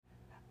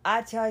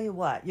I tell you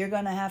what, you're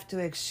going to have to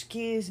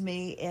excuse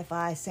me if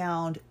I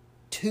sound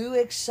too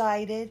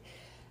excited.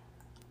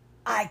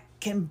 I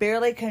can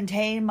barely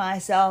contain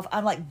myself.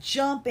 I'm like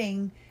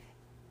jumping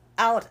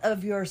out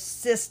of your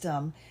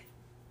system.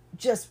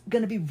 Just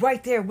going to be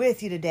right there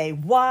with you today.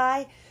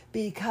 Why?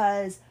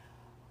 Because,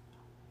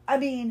 I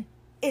mean,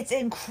 it's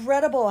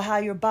incredible how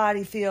your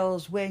body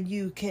feels when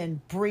you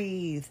can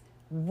breathe,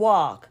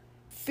 walk,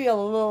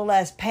 feel a little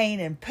less pain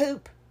and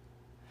poop.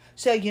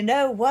 So you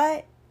know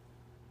what?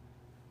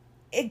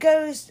 It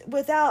goes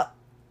without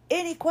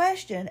any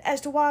question as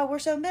to why we're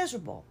so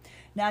miserable.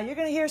 Now, you're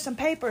going to hear some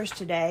papers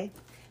today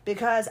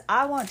because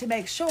I want to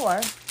make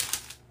sure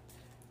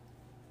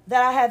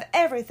that I have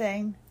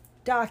everything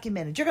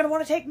documented. You're going to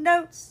want to take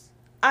notes.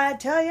 I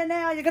tell you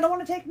now, you're going to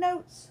want to take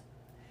notes.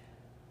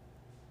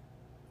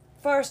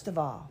 First of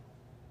all,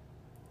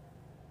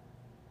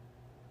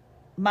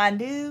 my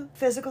new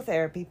physical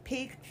therapy,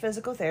 Peak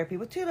Physical Therapy,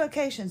 with 2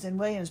 locations in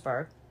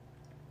Williamsburg.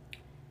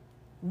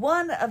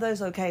 One of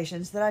those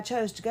locations that I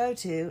chose to go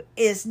to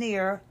is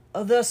near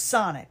the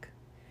Sonic,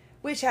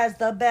 which has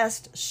the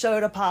best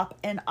soda pop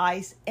and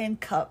ice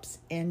and cups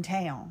in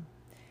town.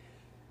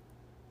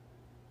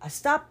 I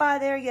stopped by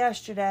there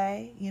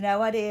yesterday, you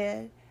know I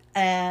did,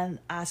 and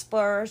I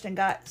splurged and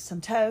got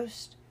some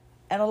toast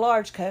and a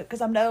large Coke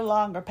because I'm no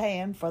longer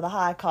paying for the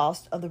high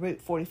cost of the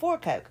Route 44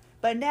 Coke.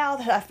 But now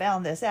that I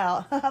found this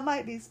out, I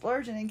might be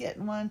splurging and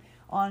getting one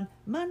on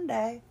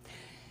Monday.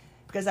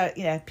 Because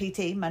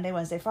PT, Monday,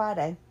 Wednesday,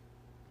 Friday.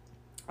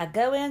 I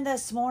go in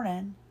this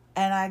morning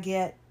and I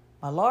get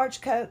my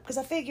large Coke because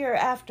I figure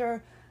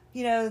after,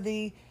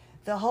 the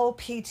whole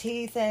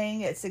PT thing,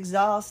 it's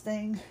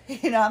exhausting.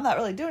 I'm not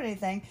really doing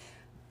anything.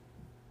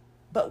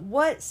 But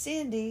what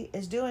Cindy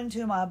is doing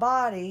to my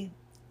body,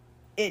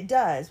 it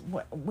does.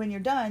 When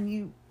you're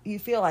done, you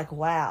feel like,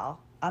 wow,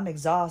 I'm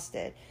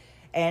exhausted.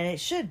 And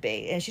it should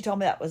be. And she told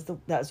me that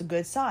was a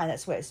good sign.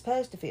 That's what it's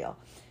supposed to feel.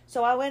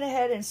 So I went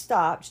ahead and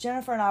stopped.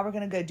 Jennifer and I were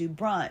going to go do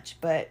brunch,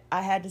 but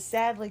I had to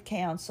sadly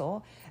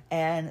cancel.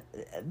 And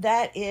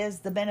that is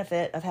the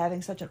benefit of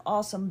having such an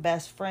awesome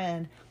best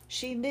friend.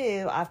 She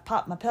knew I've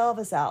popped my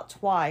pelvis out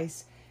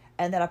twice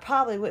and that I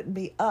probably wouldn't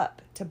be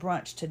up to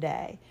brunch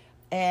today.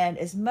 And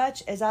as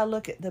much as I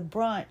look at the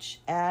brunch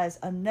as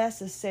a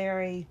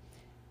necessary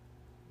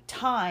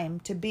time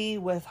to be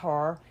with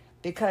her,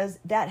 because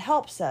that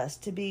helps us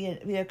to be,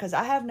 because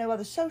I have no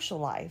other social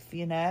life,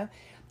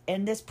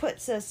 and this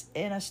puts us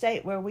in a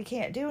state where we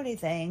can't do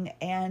anything.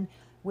 And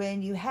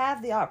when you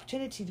have the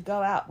opportunity to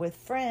go out with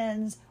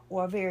friends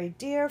or a very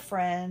dear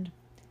friend,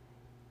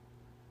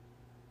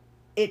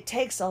 it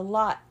takes a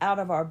lot out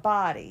of our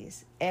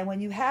bodies. And when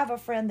you have a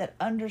friend that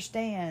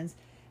understands,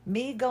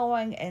 me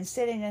going and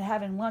sitting and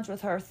having lunch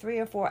with her 3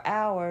 or 4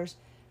 hours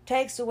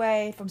takes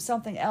away from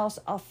something else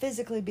I'll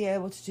physically be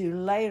able to do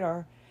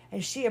later.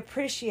 And she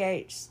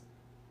appreciates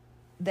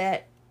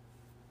that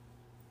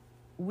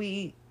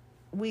we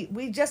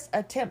just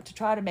attempt to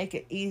try to make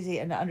it easy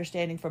and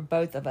understanding for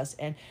both of us.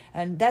 And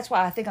that's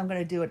why I think I'm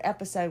going to do an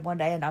episode one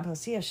day, and I'm going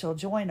to see if she'll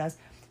join us.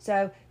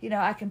 So,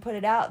 I can put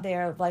it out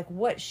there, like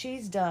what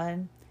she's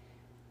done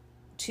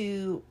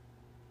to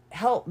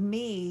help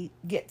me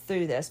get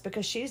through this,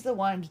 because she's the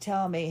one to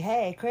tell me,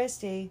 hey,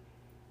 Christy,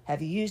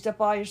 have you used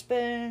up all your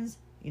spoons?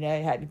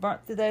 Have you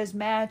burnt through those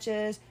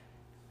matches?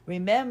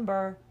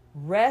 Remember,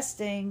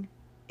 resting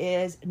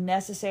is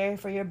necessary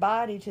for your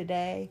body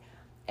today.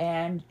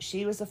 And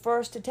she was the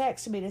first to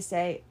text me to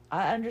say,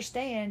 I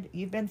understand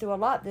you've been through a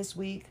lot this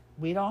week.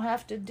 We don't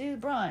have to do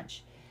brunch.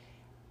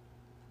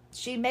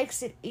 She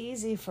makes it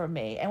easy for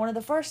me. And one of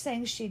the first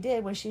things she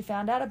did when she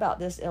found out about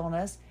this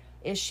illness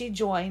is she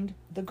joined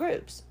the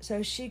groups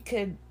so she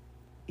could,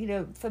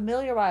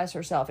 familiarize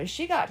herself. And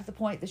she got to the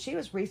point that she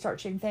was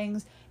researching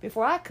things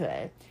before I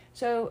could.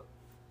 So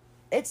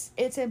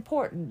it's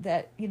important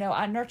that,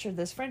 I nurture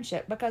this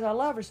friendship because I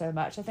love her so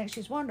much. I think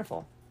she's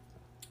wonderful.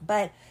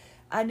 But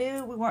I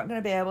knew we weren't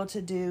going to be able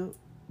to do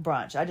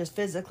brunch. I just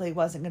physically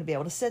wasn't going to be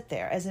able to sit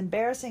there. As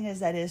embarrassing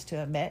as that is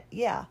to admit,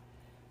 yeah,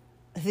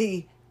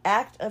 the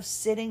act of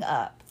sitting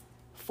up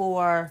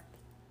for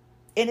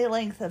any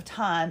length of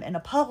time in a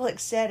public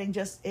setting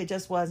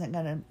it wasn't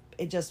going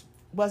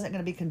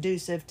to be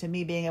conducive to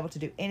me being able to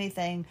do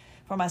anything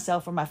for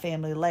myself or my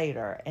family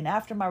later. And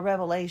after my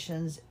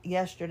revelations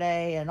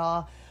yesterday and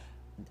all,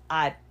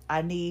 I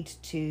need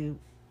to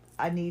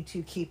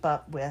keep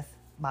up with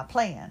my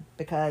plan,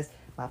 because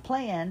my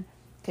plan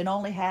can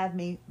only have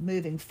me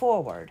moving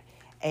forward,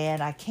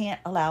 and I can't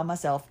allow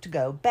myself to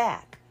go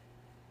back.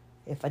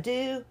 If I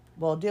do,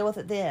 we'll deal with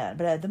it then.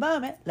 But at the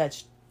moment,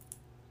 let's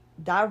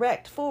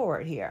direct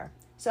forward here.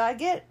 So I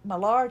get my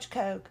large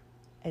Coke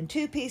and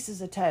 2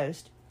 pieces of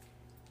toast,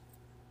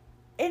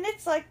 and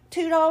it's like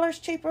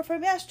 $2 cheaper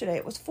from yesterday.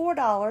 It was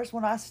 $4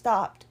 when I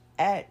stopped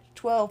at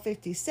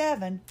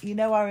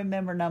 12:57. I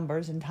remember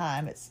numbers and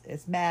time.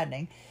 It's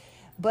maddening.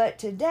 But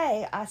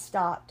today I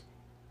stopped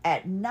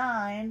at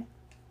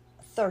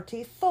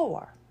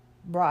 9:34,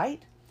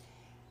 right?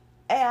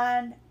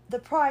 And the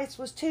price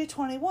was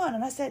 $2.21.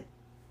 And I said,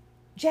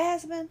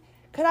 Jasmine,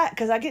 could I,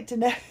 because I get to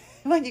know,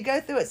 when you go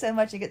through it so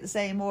much, you get the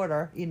same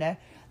order,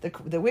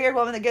 the weird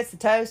woman that gets the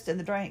toast and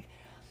the drink.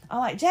 I'm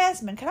like,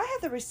 Jasmine, can I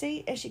have the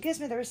receipt? And she gives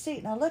me the receipt,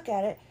 and I look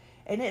at it,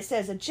 and it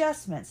says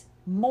adjustments,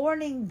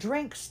 morning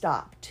drink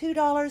stop,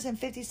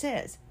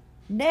 $2.50,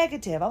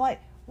 negative. I'm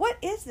like, what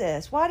is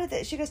this? Why did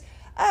this? She goes,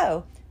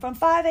 oh, from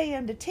 5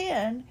 a.m. to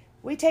 10,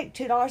 we take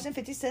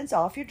 $2.50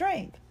 off your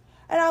drink.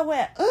 And I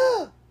went,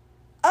 oh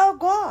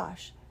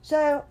gosh.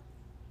 So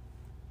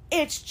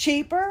it's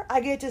cheaper.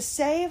 I get to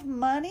save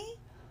money.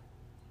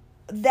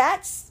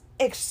 That's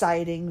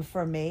exciting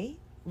for me,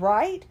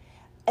 right?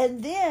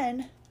 And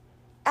then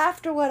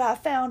after what I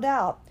found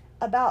out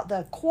about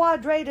the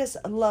quadratus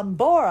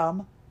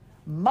lumborum,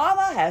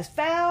 Mama has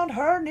found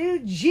her new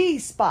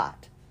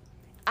G-spot.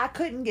 I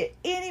couldn't get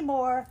any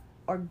more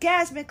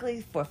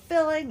orgasmically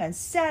fulfilling and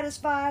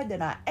satisfied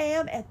than I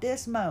am at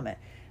this moment.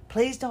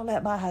 Please don't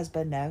let my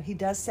husband know. He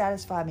does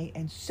satisfy me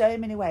in so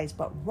many ways.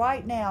 But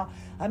right now,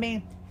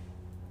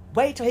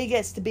 wait till he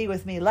gets to be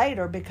with me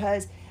later,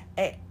 because,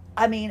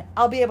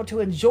 I'll be able to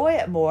enjoy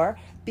it more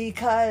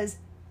because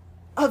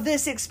of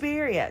this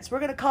experience. We're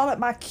going to call it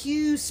my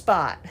Q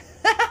spot.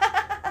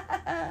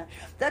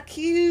 The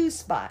Q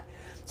spot.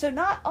 So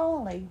not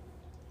only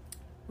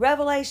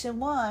Revelation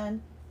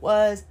 1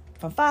 was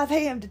from 5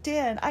 a.m. to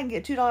 10, I can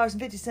get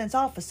 $2.50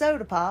 off a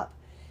soda pop.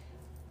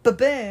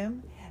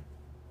 Ba-boom.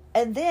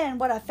 And then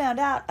what I found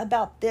out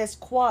about this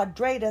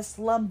quadratus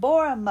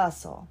lumborum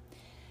muscle.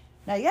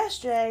 Now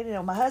yesterday,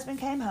 my husband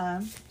came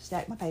home,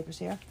 stack my papers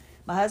here.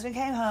 My husband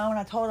came home and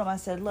I told him, I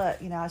said,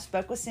 look, I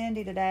spoke with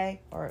Cindy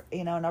today,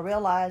 and I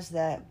realized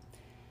that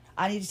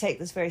I need to take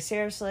this very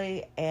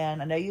seriously.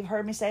 And I know you've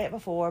heard me say it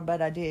before,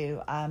 but I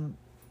do. I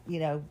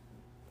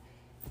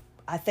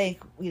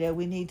think, we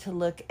need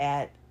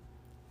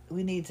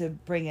to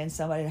bring in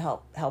somebody to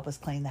help us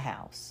clean the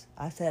house.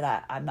 I said,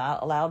 I'm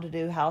not allowed to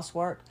do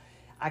housework.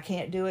 I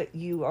can't do it.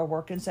 You are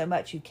working so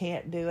much, you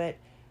can't do it.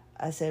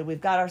 I said, we've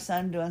got our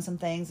son doing some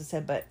things. I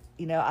said, but,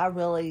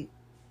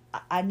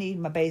 I need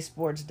my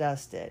baseboards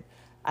dusted.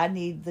 I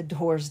need the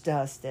doors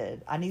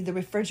dusted. I need the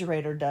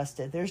refrigerator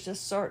dusted. There's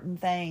just certain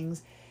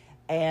things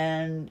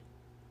and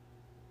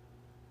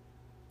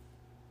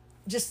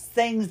just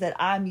things that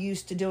I'm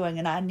used to doing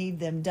and I need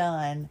them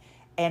done.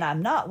 And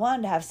I'm not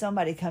one to have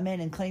somebody come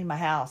in and clean my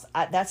house.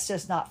 That's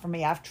just not for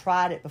me. I've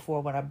tried it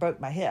before when I broke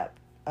my hip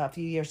a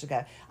few years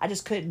ago. I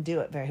just couldn't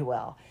do it very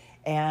well.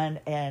 And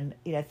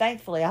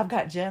thankfully I've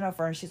got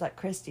Jennifer, and she's like,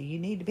 Christy, you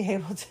need to be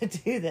able to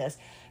do this.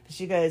 But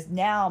she goes,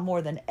 now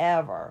more than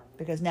ever,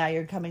 because now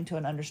you're coming to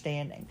an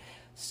understanding.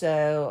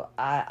 So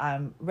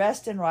I'm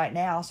resting right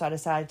now. So I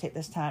decided to take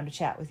this time to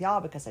chat with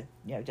y'all because I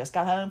just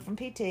got home from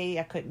PT.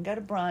 I couldn't go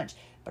to brunch,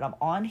 but I'm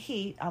on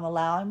heat. I'm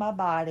allowing my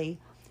body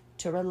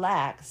to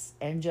relax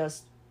and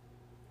just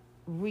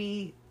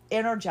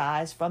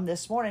re-energize from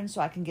this morning so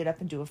I can get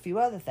up and do a few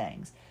other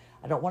things.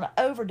 I don't want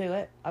to overdo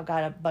it. I've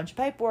got a bunch of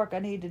paperwork I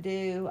need to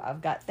do.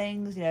 I've got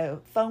things,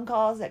 phone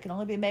calls that can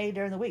only be made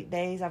during the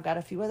weekdays. I've got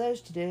a few of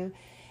those to do.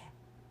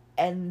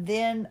 And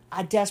then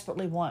I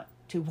desperately want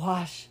to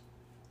wash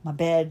my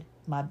bed,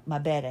 my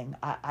bedding.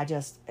 I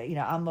just,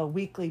 I'm a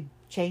weekly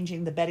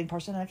changing the bedding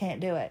person and I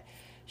can't do it.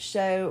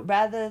 So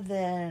rather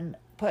than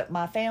put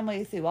my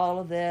family through all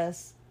of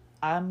this,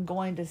 I'm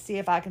going to see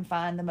if I can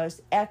find the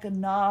most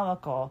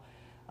economical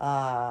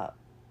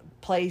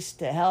place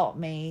to help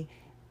me.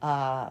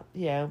 I'm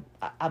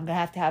going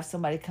to have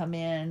somebody come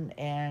in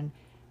and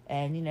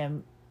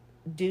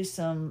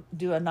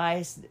do a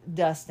nice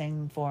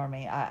dusting for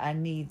me. I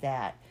need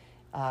that.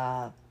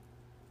 And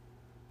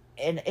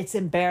it's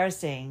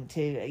embarrassing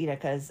to,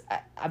 because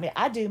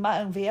I do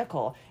my own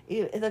vehicle.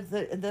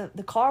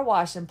 The car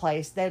washing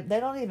place, they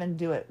don't even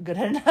do it good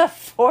enough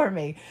for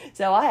me.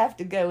 So I have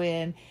to go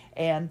in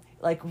and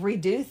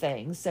redo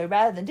things. So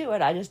rather than do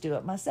it, I just do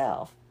it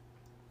myself.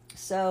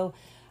 So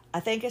I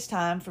think it's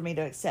time for me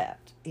to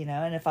accept,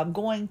 and if I'm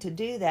going to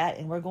do that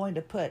and we're going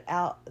to put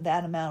out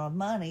that amount of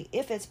money,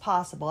 if it's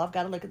possible, I've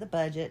got to look at the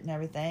budget and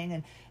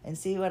everything and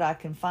see what I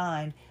can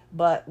find.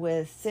 But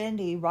with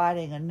Cindy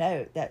writing a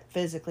note that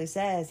physically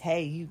says,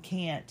 hey, you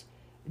can't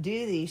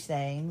do these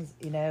things,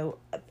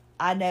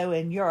 I know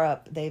in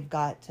Europe they've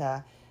got,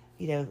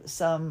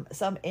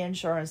 some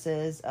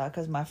insurances,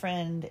 because my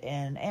friend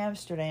in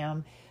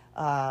Amsterdam,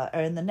 or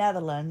in the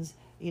Netherlands,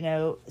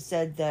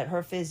 said that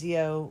her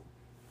physio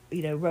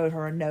wrote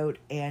her a note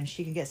and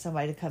she can get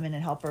somebody to come in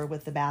and help her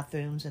with the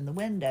bathrooms and the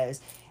windows.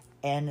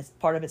 And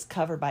part of it's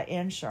covered by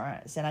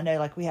insurance. And I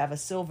know we have a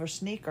silver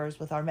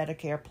sneakers with our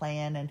Medicare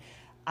plan and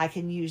I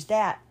can use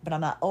that, but I'm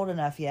not old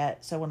enough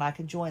yet. So when I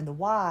can join the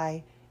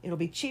Y, it'll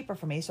be cheaper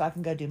for me so I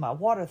can go do my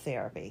water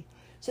therapy.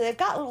 So they've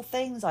got little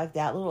things like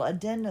that, little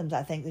addendums,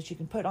 I think, that you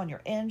can put on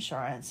your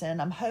insurance.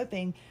 And I'm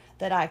hoping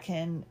that I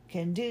can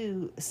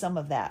do some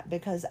of that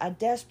because I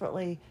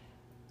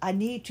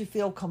need to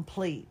feel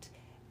complete.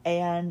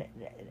 And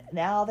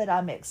now that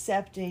I'm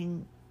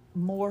accepting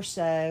more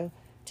so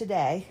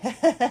today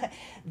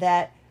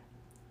that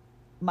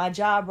my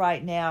job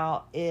right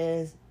now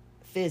is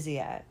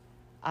physio.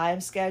 I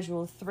am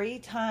scheduled 3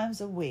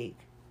 times a week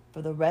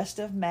for the rest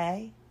of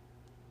May,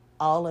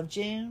 all of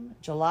June,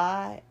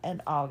 July,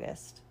 and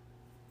August.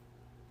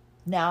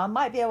 Now, I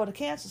might be able to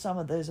cancel some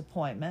of those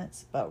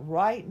appointments, but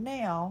right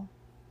now,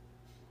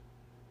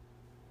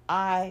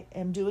 I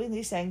am doing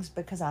these things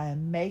because I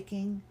am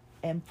making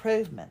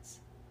improvements.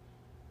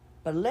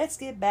 But let's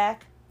get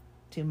back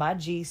to my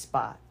G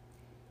spot.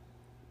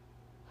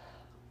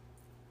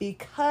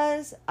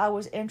 Because I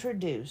was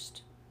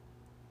introduced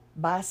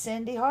by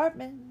Cindy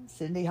Hartman,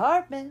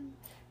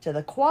 to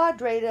the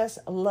quadratus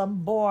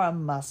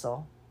lumborum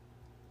muscle,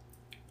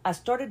 I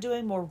started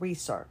doing more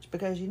research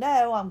because, I'm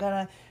going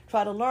to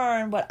try to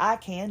learn what I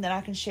can that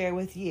I can share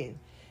with you.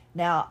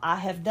 Now, I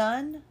have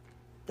done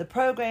the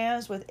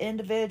programs with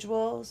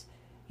individuals,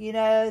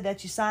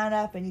 that you sign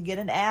up and you get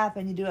an app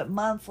and you do it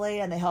monthly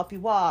and they help you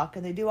walk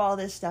and they do all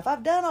this stuff.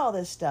 I've done all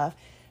this stuff.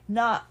 And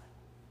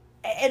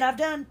I've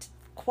done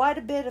quite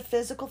a bit of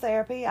physical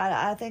therapy.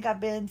 I think I've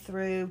been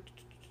through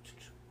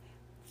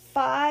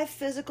 5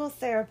 physical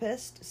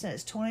therapists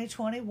since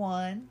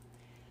 2021.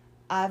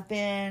 I've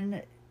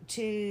been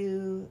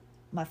to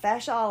my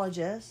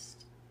fasciologist,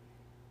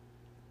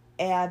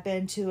 and I've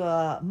been to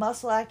a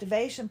muscle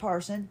activation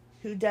person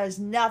who does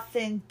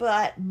nothing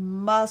but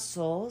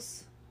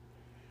muscles.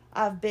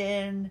 I've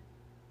been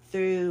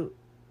through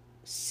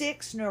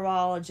 6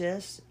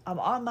 neurologists. I'm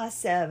on my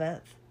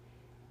 7th.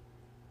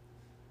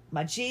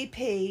 My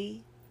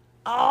GP,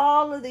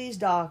 all of these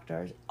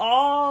doctors,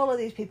 all of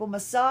these people,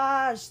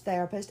 massage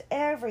therapists,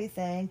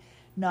 everything.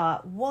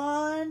 Not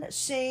one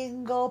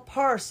single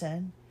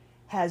person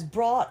has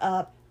brought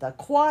up the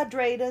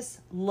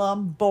quadratus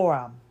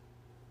lumborum.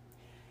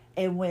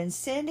 And when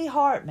Cindy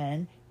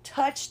Hartman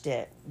touched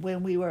it,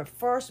 when we were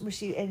first,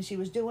 she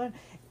was doing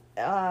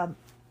a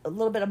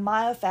little bit of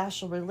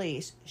myofascial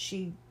release,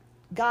 she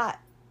got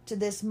to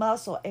this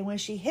muscle, and when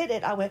she hit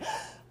it, I went,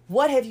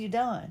 "What have you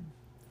done?"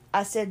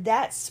 I said,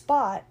 "That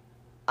spot,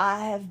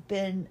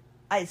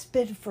 it's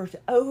been for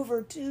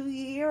over 2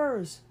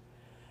 years.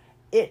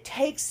 It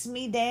takes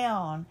me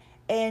down."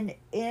 And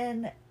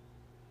in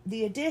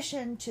the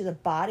addition to the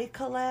body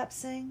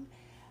collapsing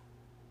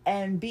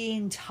and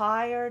being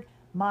tired,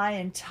 my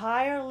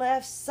entire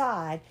left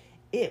side,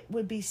 it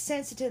would be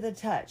sensitive to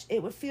touch.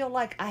 It would feel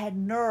like I had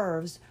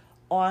nerves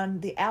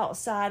on the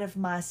outside of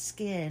my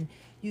skin.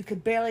 You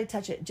could barely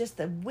touch it. Just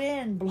the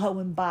wind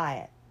blowing by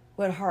it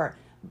would hurt.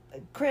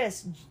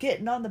 Chris,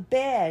 getting on the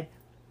bed,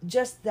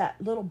 just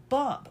that little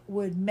bump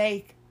would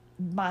make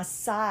my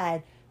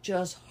side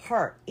just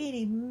hurt.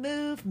 Any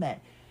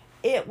movement,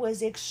 it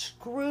was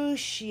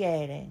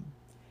excruciating.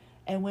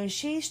 And when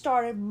she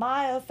started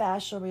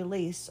myofascial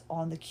release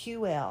on the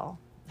QL,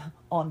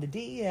 on the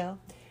DL,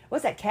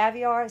 what's that,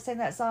 Caviar? Sing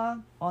that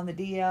song? On the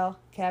DL,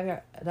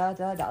 Caviar, da,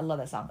 da, da. I love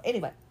that song.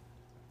 Anyway,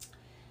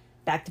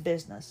 back to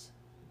business.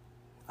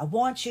 I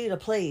want you to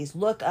please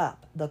look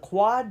up the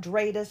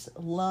quadratus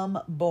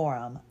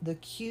lumborum, the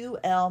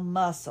QL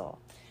muscle.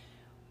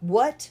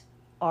 What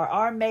are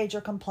our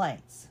major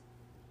complaints?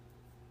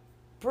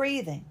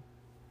 Breathing,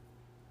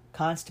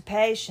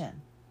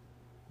 constipation,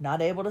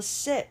 not able to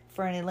sit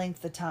for any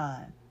length of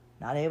time,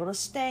 not able to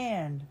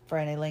stand for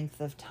any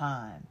length of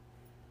time.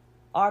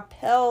 Our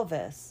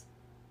pelvis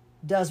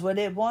does what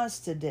it wants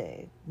to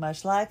do,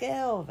 much like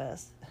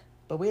Elvis,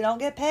 but we don't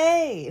get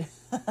paid.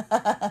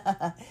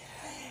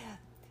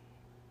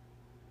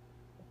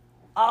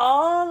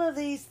 All of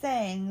these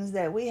things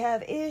that we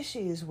have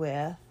issues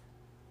with,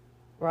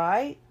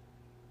 right?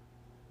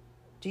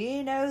 Do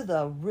you know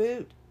the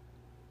root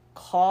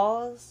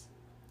cause?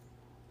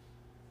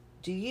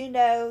 Do you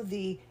know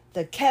the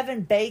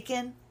Kevin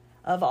Bacon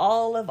of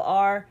all of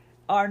our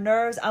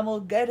nerves? I'm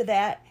going to go to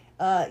that.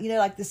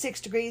 Like the 6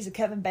 degrees of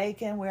Kevin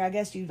Bacon, where I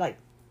guess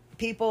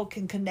people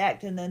can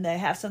connect and then they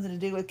have something to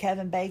do with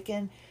Kevin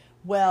Bacon.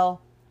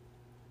 Well,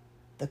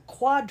 the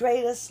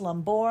quadratus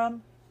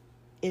lumborum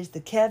is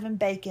the Kevin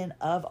Bacon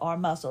of our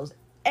muscles.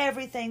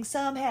 Everything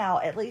somehow,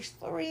 at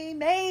least 3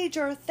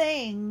 major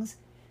things,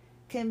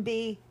 can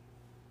be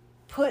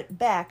put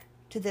back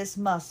to this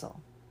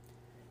muscle.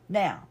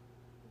 Now,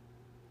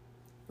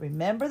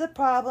 remember the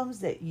problems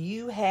that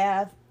you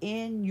have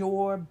in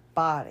your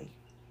body.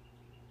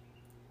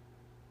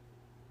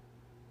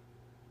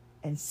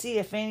 And see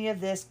if any of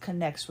this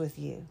connects with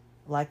you.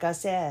 Like I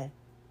said,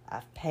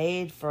 I've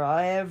paid for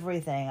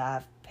everything.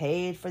 I've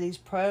paid for these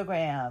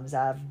programs.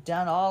 I've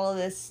done all of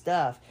this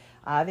stuff.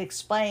 I've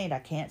explained I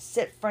can't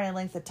sit for any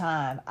length of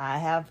time. I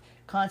have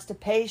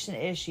constipation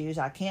issues.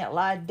 I can't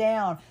lie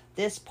down.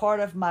 This part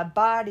of my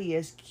body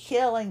is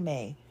killing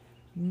me.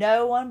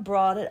 No one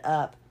brought it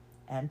up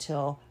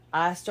until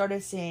I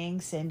started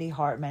seeing Cindy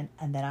Hartman,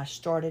 and then I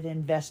started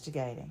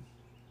investigating.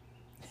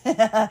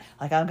 Like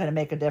I'm going to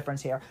make a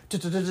difference here.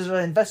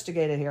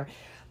 Investigate it here.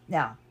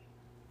 Now,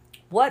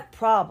 what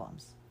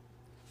problems?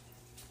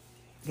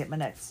 Get my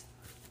notes,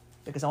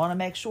 because I want to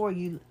make sure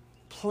you,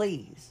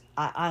 please.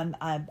 I'm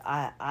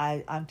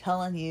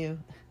telling you,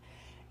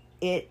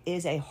 it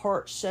is a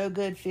hurt so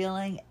good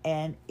feeling,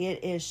 and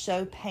it is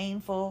so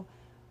painful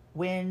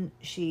when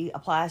she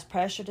applies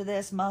pressure to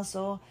this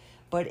muscle.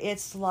 But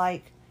it's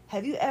like,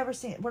 have you ever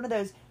seen one of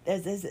those?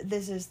 There's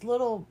this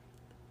little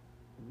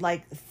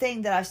like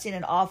thing that I've seen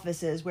in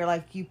offices where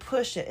like you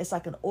push it. It's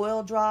like an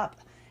oil drop.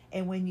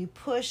 And when you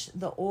push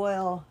the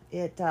oil,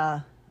 it,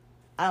 I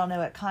don't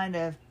know,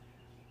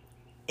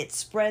 it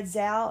spreads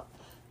out.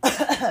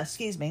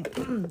 Excuse me.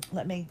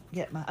 Let me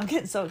I'm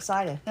getting so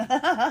excited.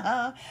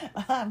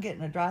 I'm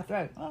getting a dry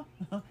throat. Oh,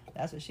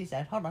 that's what she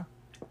said. Hold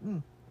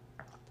on.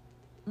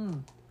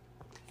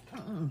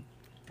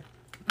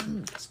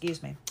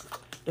 Excuse me.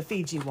 The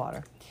Fiji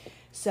water.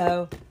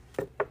 So,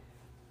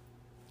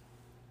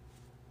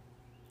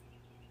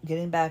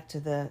 getting back to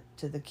the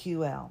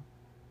QL.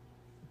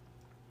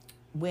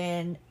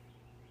 When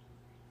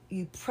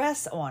you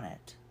press on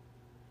it,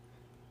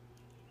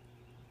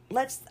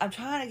 I'm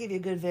trying to give you a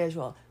good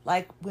visual.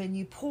 Like when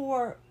you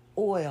pour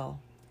oil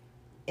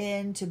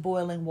into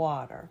boiling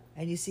water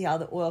and you see how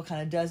the oil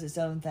kind of does its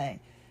own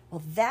thing.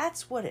 Well,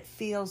 that's what it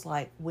feels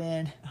like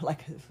when,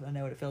 like I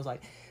know what it feels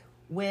like,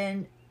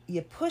 when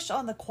you push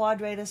on the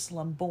quadratus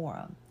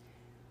lumborum.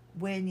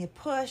 When you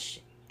push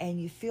and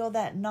you feel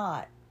that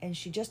knot and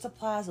she just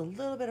applies a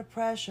little bit of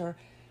pressure,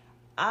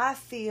 I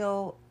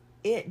feel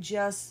it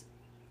just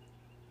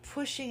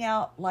pushing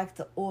out like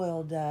the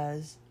oil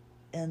does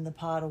in the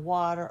pot of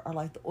water, or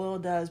like the oil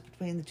does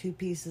between the two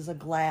pieces of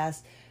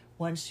glass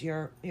once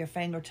your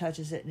finger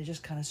touches it, and it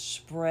just kind of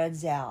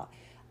spreads out.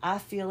 I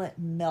feel it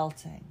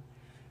melting.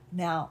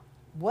 Now,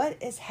 what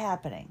is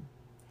happening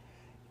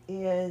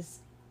is,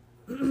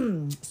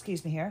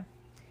 excuse me here,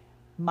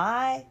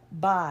 my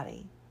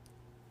body,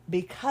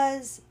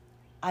 because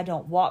I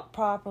don't walk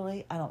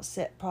properly, I don't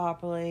sit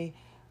properly,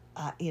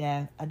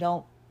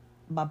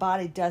 my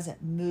body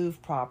doesn't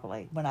move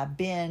properly. When I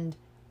bend,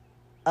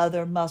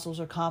 other muscles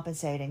are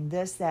compensating,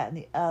 this, that, and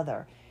the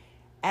other.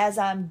 As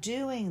I'm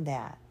doing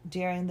that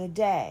during the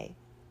day,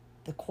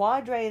 the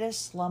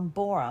quadratus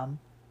lumborum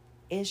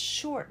is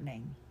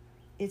shortening.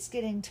 It's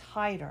getting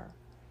tighter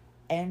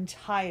and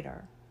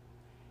tighter.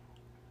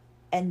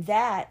 And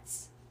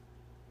that's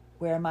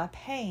where my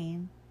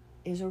pain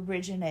is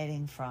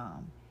originating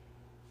from.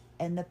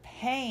 And the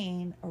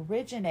pain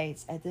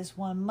originates at this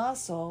one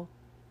muscle,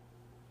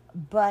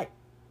 but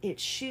it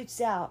shoots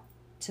out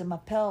to my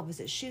pelvis,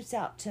 it shoots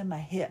out to my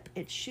hip,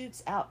 it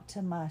shoots out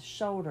to my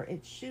shoulder,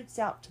 it shoots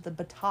out to the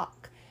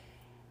buttock.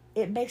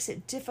 It makes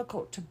it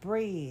difficult to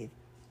breathe.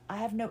 I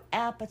have no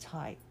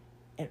appetite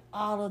and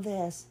all of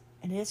this,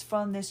 and it's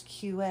from this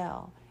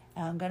QL.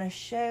 And I'm going to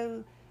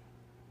show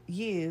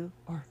you,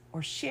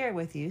 or share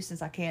with you,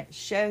 since I can't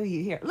show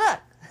you here. Look!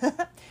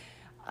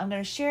 I'm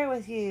going to share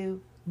with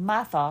you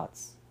my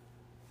thoughts,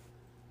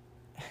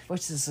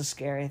 which is a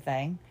scary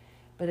thing.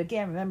 But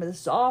again, remember,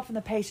 this is all from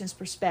the patient's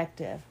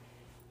perspective.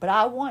 But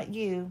I want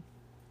you,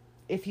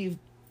 if you've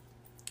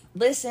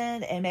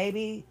listened and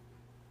maybe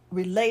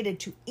related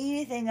to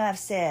anything I've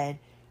said,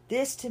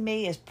 this to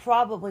me is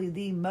probably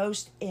the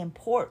most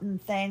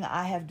important thing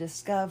I have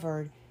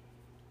discovered.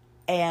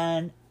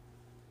 And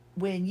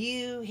when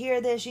you hear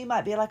this, you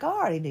might be like, I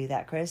already knew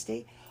that,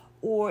 Christy.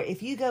 Or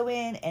if you go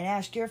in and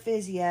ask your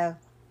physio,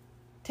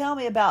 tell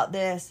me about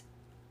this,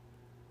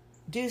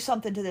 do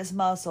something to this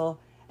muscle.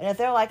 And if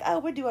they're like, oh,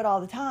 we do it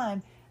all the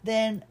time,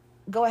 then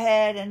go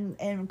ahead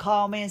and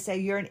call me and say,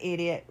 you're an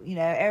idiot.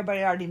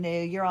 Everybody already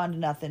knew. You're on to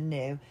nothing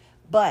new.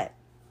 But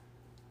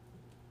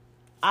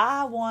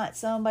I want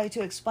somebody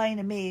to explain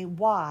to me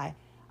why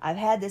I've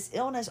had this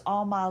illness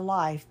all my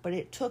life, but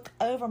it took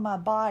over my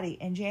body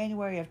in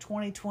January of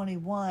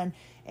 2021,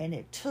 and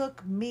it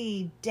took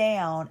me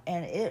down,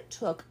 and it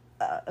took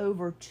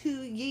over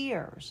 2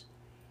 years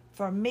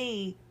for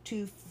me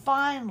to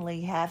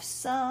finally have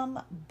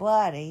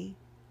somebody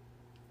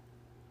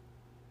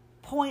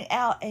point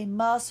out a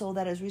muscle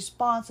that is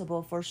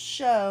responsible for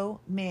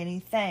so many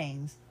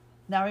things.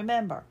 Now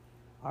remember,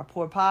 our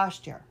poor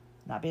posture,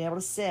 not being able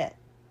to sit,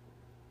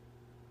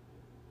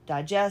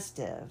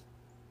 digestive,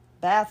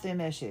 bathroom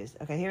issues.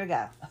 Okay, here we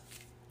go.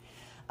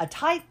 A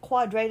tight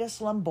quadratus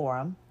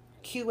lumborum,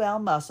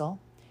 QL muscle,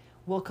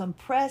 will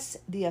compress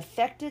the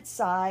affected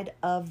side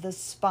of the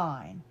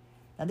spine.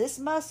 Now this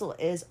muscle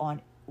is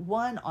on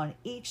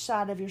each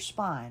side of your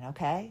spine,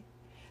 okay?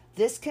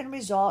 This can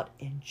result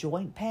in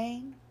joint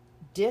pain,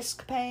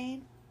 disc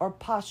pain, or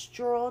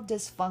postural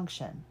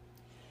dysfunction.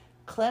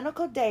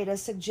 Clinical data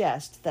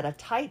suggest that a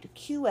tight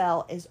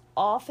QL is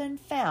often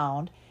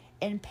found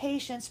in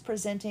patients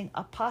presenting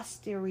a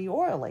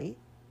posteriorly,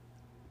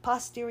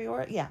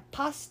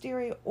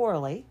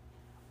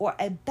 or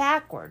a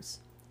backwards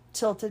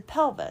tilted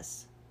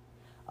pelvis.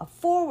 A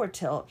forward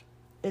tilt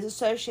is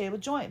associated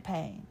with joint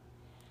pain.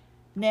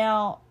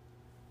 Now,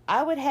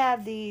 I would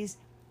have these,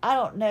 I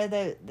don't know,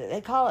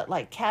 they call it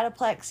like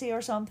cataplexy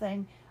or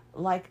something,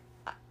 like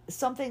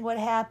something would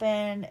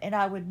happen and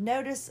I would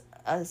notice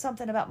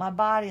something about my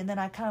body, and then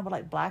I kind of would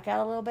like black out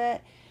a little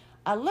bit.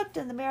 I looked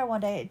in the mirror one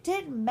day. It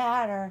didn't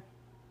matter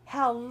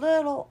how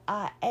little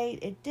I ate.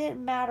 It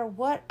didn't matter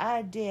what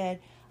I did.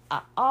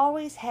 I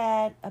always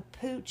had a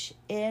pooch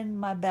in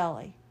my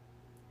belly.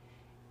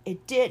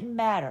 It didn't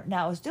matter.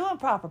 Now, I was doing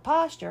proper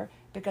posture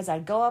because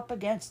I'd go up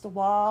against the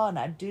wall and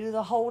I'd do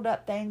the hold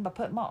up thing by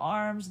putting my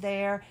arms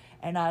there,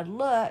 and I'd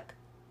look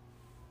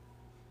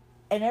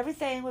and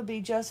everything would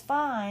be just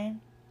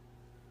fine,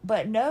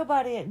 but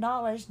nobody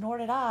acknowledged, nor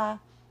did I,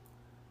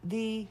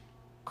 the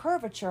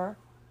curvature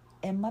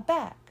in my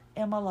back,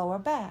 in my lower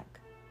back.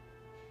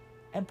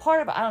 And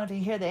part of it, I don't know if you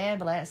can hear the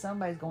ambulance,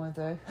 somebody's going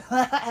through.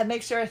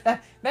 make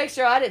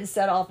sure I didn't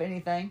set off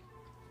anything.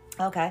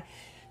 Okay.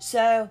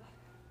 So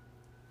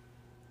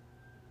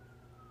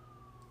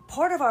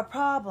part of our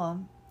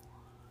problem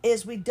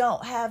is we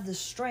don't have the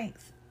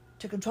strength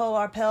to control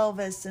our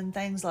pelvis and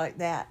things like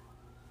that.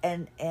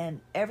 And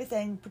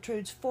everything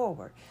protrudes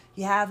forward.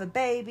 You have a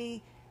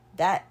baby,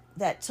 that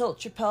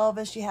tilts your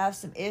pelvis, you have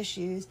some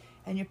issues,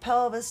 and your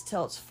pelvis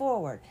tilts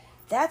forward.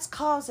 That's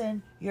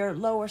causing your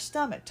lower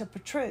stomach to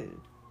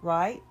protrude,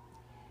 right?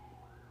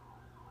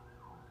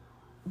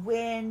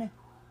 When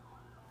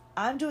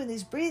I'm doing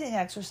these breathing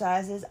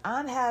exercises,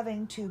 I'm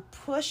having to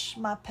push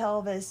my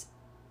pelvis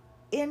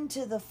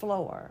into the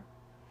floor.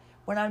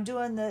 When I'm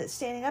doing the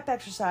standing up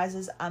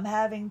exercises, I'm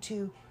having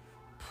to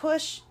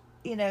push,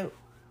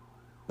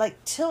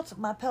 like tilt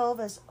my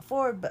pelvis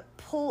forward, but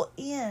pull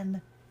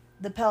in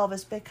the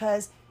pelvis,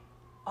 because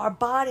our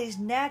bodies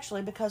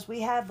naturally, because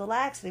we have the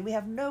laxity, we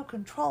have no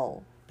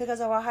control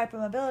because of our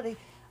hypermobility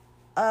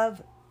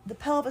of the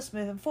pelvis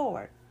moving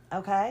forward,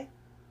 okay?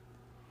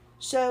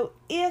 So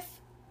if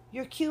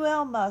your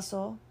QL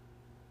muscle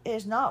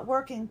is not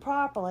working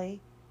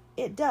properly,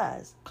 it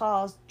does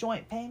cause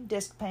joint pain,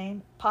 disc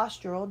pain,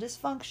 postural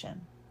dysfunction,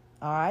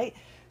 all right?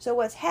 So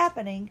what's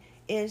happening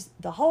is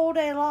the whole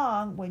day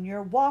long, when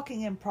you're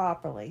walking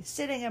improperly,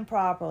 sitting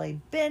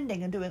improperly,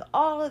 bending and doing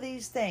all of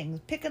these things,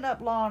 picking up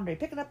laundry,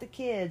 picking up the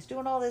kids,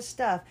 doing all this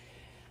stuff,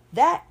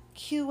 that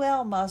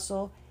QL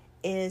muscle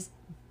is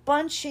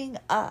bunching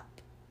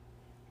up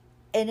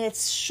and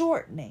it's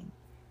shortening,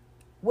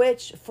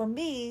 which for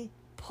me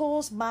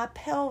pulls my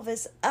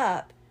pelvis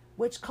up,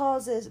 which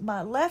causes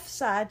my left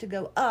side to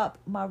go up,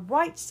 my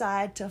right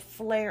side to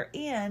flare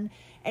in,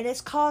 and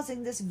it's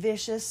causing this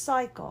vicious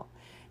cycle.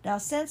 Now,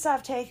 since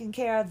I've taken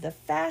care of the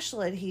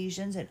fascial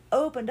adhesions and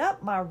opened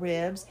up my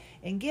ribs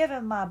and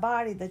given my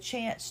body the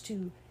chance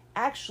to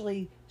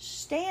actually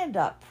stand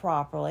up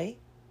properly,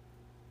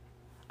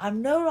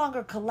 I'm no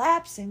longer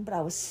collapsing, but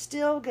I was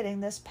still getting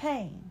this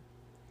pain.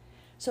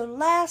 So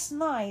last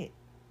night,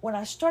 when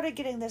I started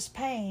getting this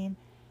pain,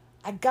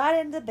 I got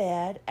into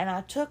bed and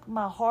I took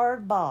my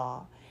hard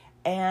ball,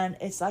 and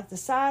it's like the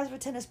size of a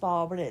tennis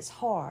ball, but it's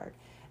hard.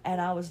 And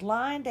I was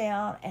lying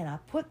down and I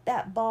put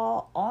that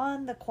ball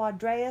on the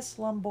quadratus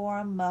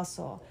lumborum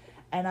muscle,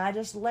 and I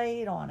just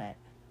laid on it,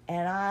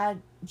 and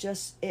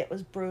it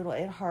was brutal.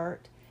 It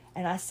hurt.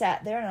 And I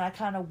sat there and I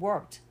kind of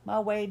worked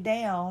my way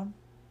down,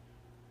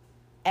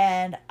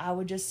 and I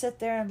would just sit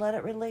there and let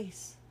it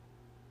release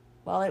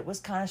while it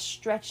was kind of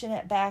stretching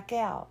it back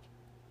out.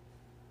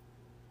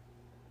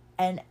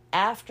 And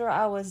after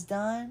I was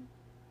done,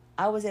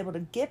 I was able to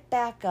get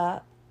back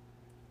up.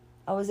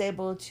 I was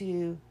able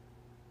to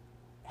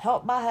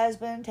help my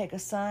husband take our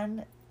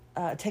son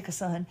a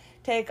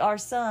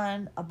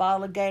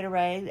bottle of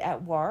Gatorade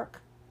at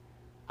work.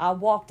 I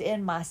walked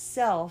in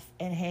myself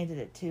and handed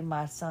it to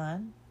my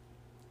son.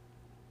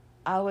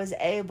 I was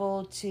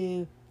able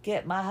to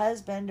get my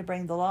husband to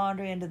bring the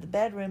laundry into the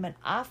bedroom, and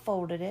I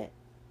folded it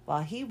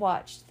while he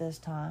watched this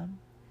time.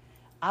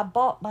 I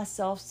bought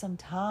myself some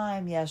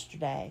time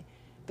yesterday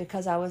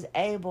because I was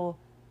able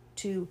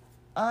to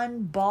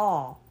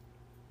unball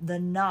the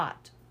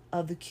knot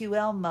of the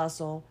QL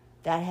muscle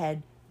that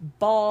had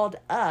balled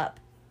up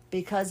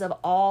because of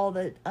all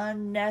the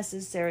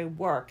unnecessary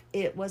work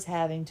it was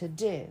having to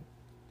do.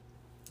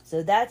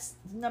 So that's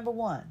number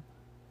one,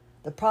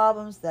 the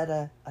problems that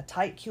a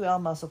tight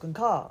QL muscle can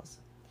cause.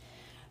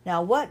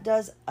 Now, what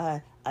does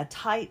a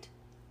tight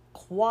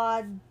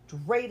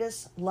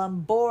quadratus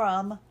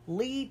lumborum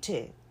lead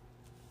to?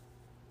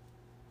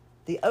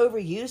 The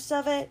overuse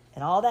of it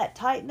and all that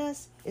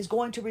tightness is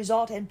going to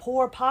result in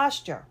poor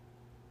posture,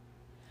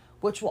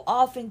 which will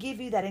often give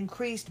you that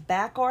increased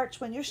back arch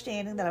when you're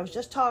standing that I was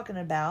just talking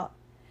about.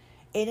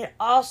 And it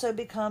also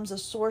becomes a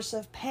source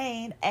of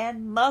pain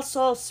and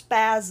muscle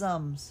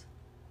spasms.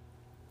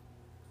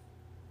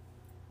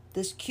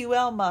 This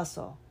QL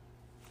muscle,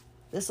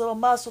 this little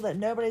muscle that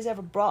nobody's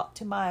ever brought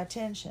to my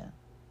attention.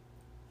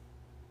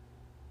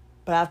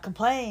 But I've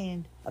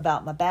complained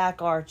about my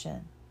back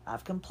arching.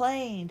 I've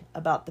complained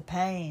about the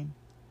pain.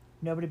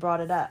 Nobody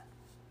brought it up.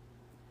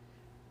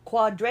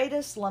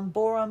 Quadratus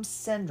lumborum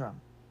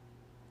syndrome.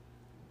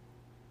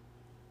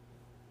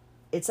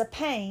 It's a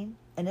pain,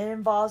 and it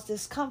involves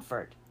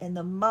discomfort in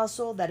the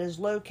muscle that is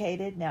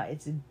located. Now,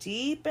 it's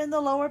deep in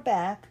the lower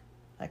back,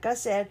 like I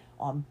said,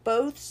 on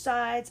both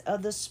sides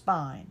of the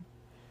spine.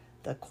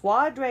 The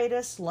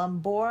quadratus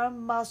lumborum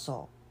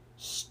muscle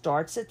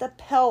starts at the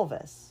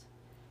pelvis.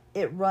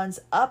 It runs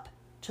up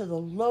to the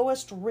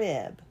lowest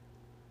rib,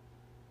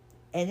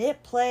 and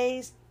it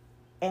plays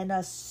an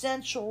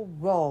essential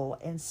role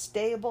in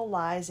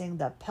stabilizing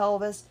the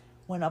pelvis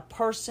when a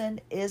person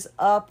is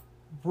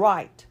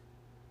upright.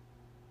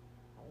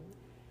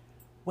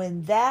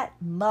 When that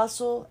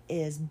muscle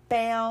is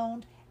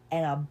bound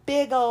and a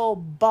big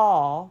old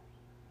ball,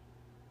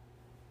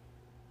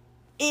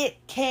 it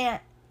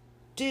can't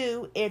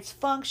do its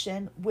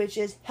function, which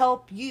is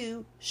help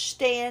you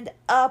stand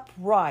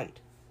upright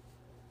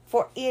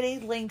for any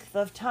length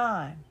of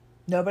time.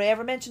 Nobody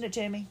ever mentioned it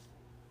to me.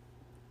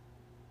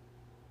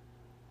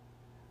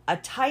 A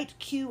tight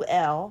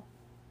QL.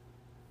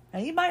 Now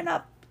you might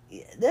not,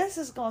 this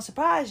is going to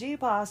surprise you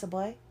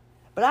possibly,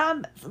 but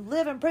I'm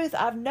living proof.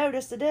 I've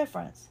noticed the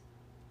difference.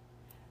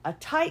 A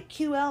tight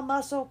QL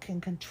muscle can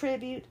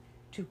contribute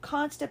to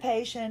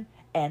constipation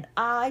and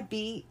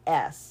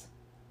IBS.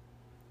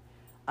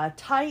 A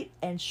tight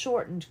and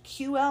shortened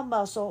QL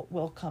muscle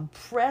will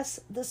compress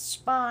the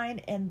spine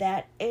in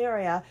that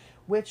area,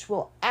 which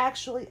will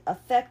actually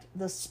affect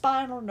the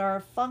spinal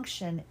nerve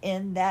function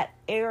in that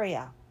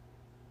area.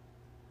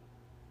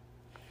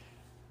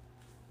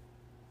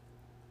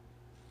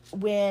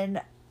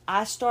 When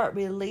I start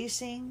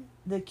releasing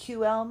the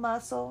QL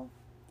muscle,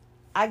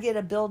 I get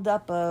a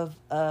buildup of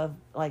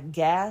like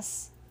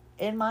gas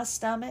in my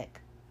stomach,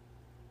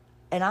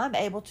 and I'm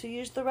able to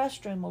use the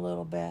restroom a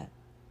little bit.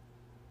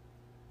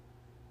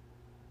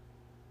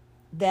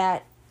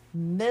 That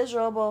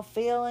miserable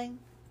feeling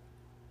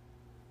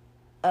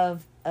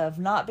of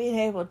not being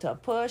able to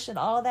push and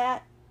all of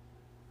that,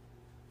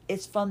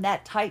 it's from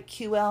that tight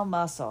QL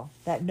muscle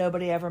that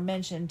nobody ever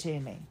mentioned to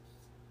me.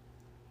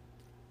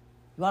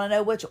 You want to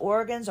know which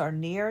organs are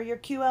near your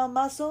QL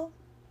muscle?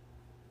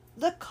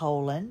 The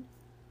colon,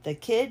 the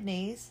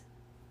kidneys,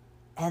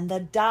 and the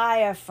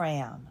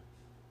diaphragm.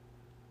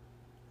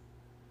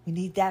 We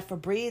need that for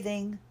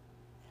breathing.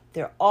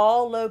 They're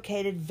all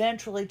located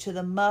ventrally to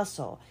the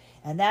muscle.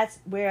 And that's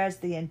whereas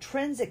the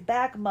intrinsic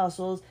back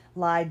muscles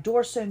lie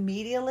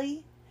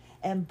dorsomedially,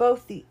 and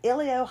both the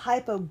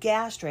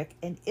iliohypogastric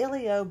and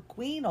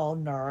ilioguinal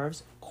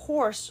nerves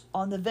course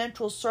on the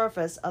ventral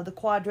surface of the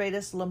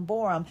quadratus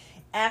lumborum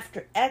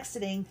after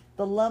exiting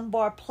the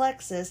lumbar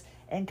plexus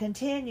and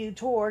continue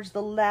towards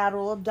the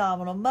lateral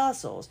abdominal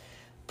muscles.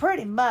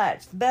 Pretty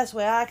much the best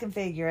way I can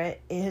figure it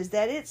is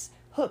that it's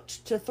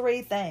hooked to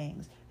three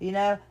things. You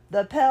know,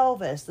 the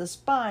pelvis, the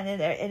spine,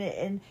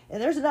 and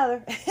there's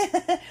another.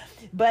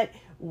 But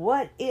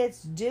what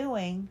it's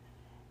doing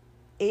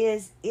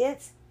is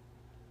it's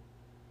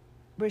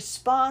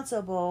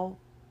responsible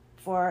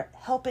for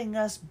helping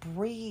us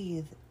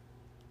breathe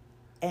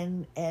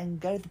and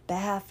go to the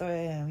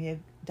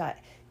bathroom,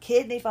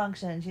 kidney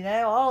functions,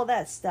 all of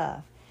that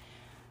stuff.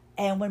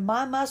 And when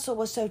my muscle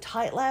was so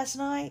tight last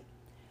night,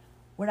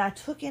 when I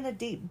took in a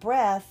deep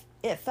breath,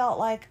 it felt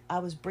like I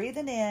was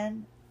breathing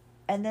in,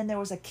 and then there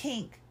was a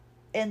kink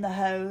in the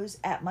hose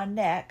at my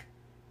neck.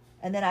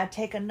 And then I'd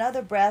take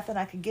another breath and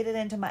I could get it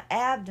into my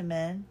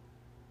abdomen.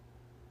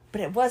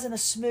 But it wasn't a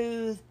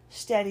smooth,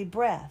 steady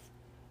breath.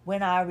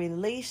 When I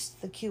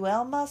released the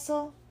QL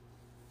muscle,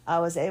 I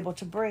was able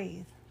to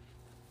breathe.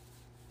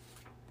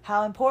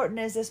 How important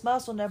is this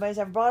muscle? Nobody's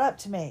ever brought up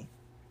to me.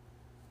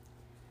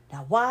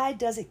 Now, why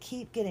does it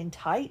keep getting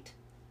tight?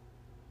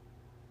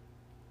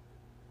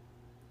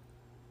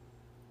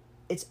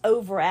 It's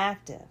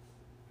overactive.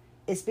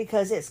 It's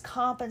because it's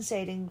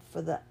compensating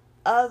for the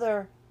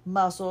other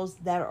muscles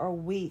that are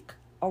weak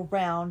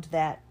around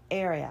that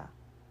area.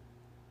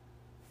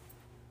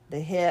 The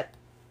hip,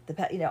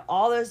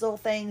 all those little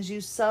things you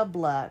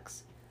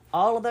sublux,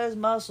 all of those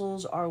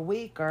muscles are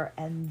weaker,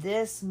 and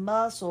this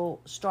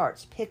muscle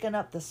starts picking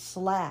up the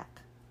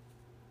slack.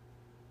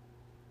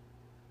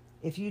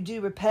 If you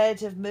do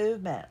repetitive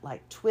movement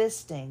like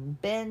twisting,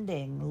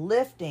 bending,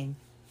 lifting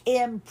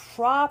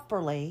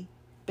improperly,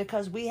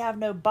 because we have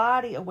no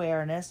body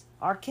awareness,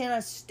 our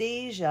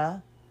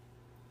kinesthesia,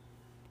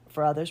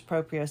 for others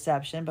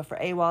proprioception, but for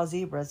AWOL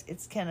zebras,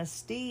 it's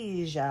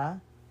kinesthesia.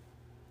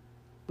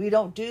 We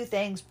don't do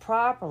things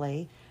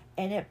properly,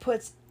 and it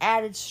puts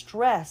added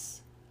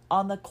stress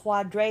on the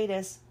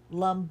quadratus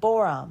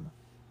lumborum,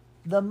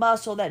 the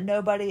muscle that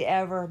nobody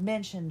ever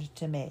mentioned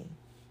to me.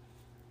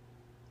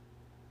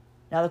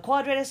 Now, the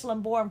quadratus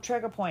lumborum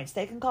trigger points,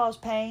 they can cause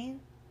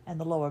pain in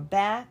the lower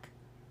back,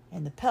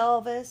 in the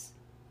pelvis,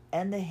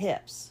 and the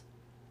hips.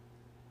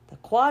 The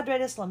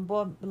quadratus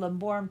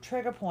lumborum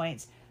trigger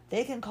points,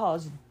 they can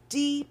cause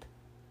deep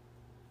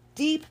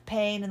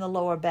pain in the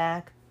lower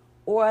back,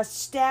 or a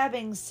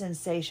stabbing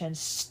sensation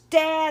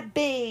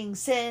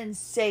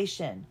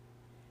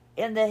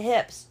in the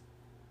hips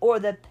or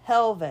the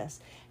pelvis.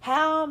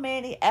 How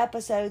many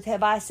episodes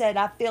have I said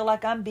I feel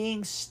like I'm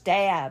being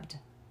stabbed?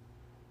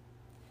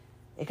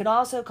 It can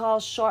also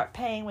cause sharp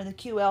pain when the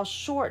QL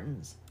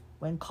shortens,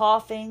 when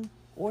coughing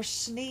or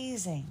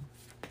sneezing.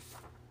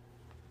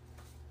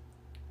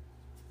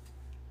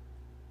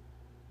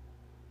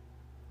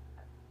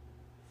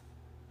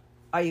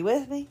 Are you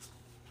with me?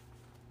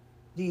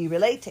 Do you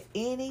relate to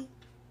any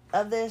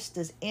of this?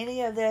 Does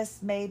any of this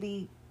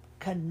maybe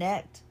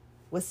connect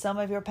with some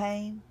of your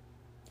pain?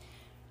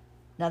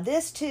 Now,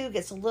 this too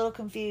gets a little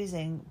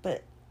confusing,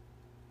 but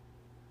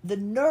the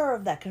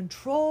nerve that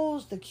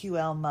controls the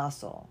QL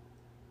muscle,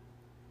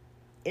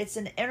 it's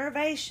an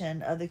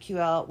innervation of the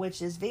QL,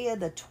 which is via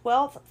the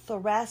 12th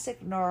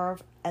thoracic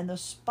nerve and the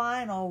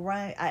spinal,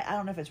 I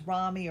don't know if it's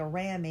Rami or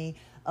Rami,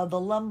 of the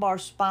lumbar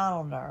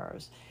spinal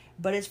nerves.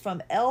 but it's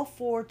from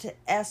L4 to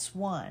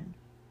S1.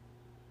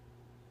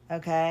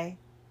 Okay?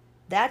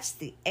 That's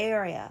the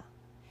area.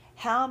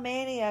 How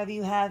many of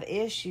you have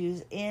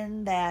issues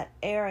in that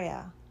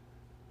area?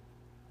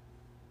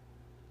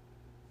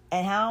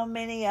 And how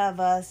many of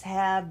us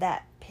have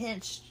that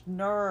pinched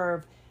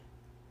nerve,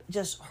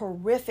 just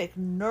horrific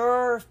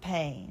nerve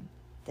pain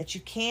that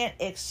you can't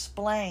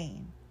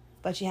explain,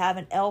 but you have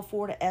an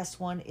L4 to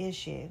S1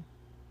 issue?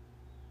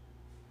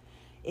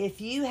 If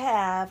you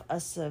have a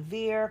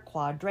severe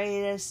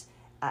quadratus,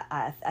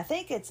 I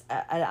think it's,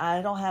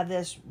 I don't have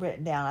this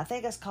written down. I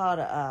think it's called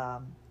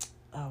I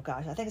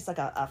think it's like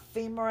a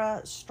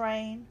femora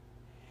strain.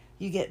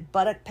 You get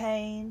buttock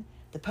pain,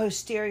 the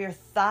posterior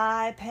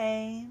thigh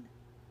pain,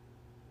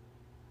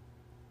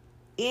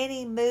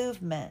 any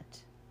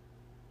movement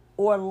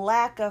or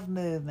lack of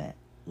movement,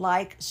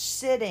 like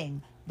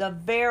sitting, the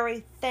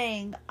very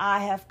thing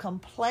I have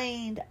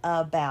complained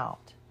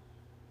about,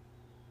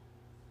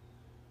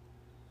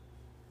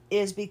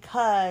 is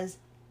because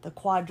the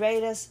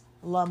quadratus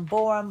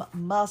lumborum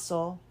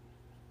muscle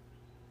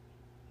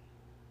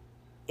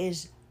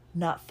is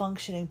not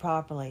functioning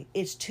properly.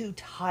 It's too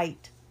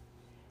tight.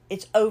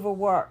 It's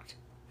overworked.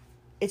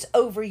 It's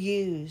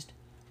overused.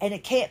 And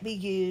it can't be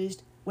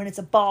used when it's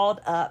a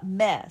balled up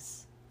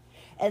mess.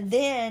 And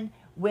then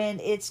when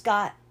it's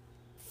got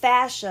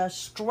fascia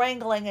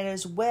strangling it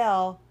as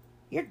well,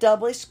 you're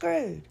doubly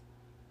screwed.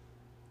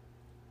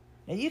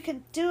 Now you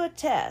can do a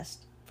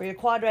test for your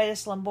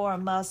quadratus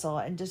lumborum muscle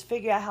and just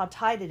figure out how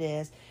tight it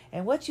is.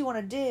 And what you want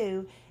to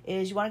do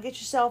is you want to get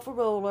yourself a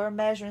ruler, a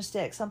measuring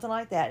stick, something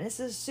like that. And this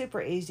is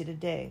super easy to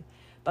do.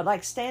 But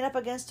like stand up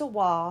against a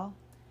wall,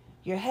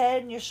 your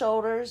head and your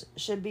shoulders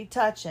should be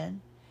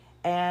touching,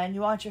 and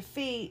you want your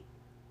feet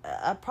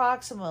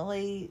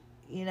approximately,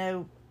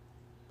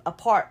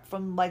 apart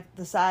from like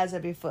the size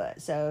of your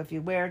foot. So if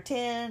you wear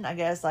 10, I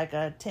guess like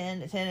a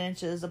 10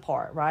 inches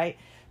apart, right?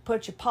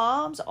 Put your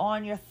palms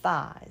on your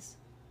thighs,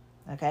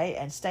 okay,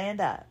 and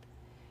stand up.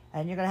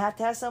 And you're going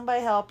to have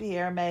somebody help you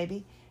here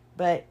maybe,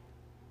 but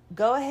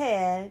go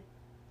ahead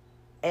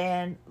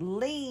and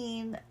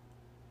lean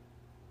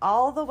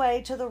all the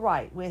way to the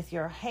right with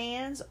your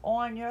hands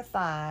on your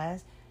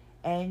thighs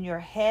and your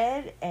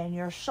head and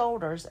your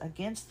shoulders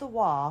against the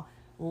wall.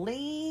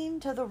 Lean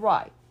to the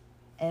right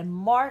and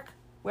mark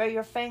where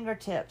your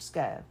fingertips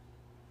go.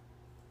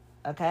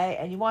 Okay?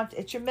 And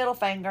it's your middle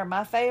finger,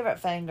 my favorite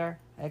finger.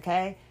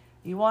 Okay?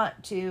 You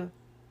want to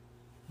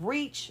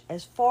reach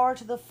as far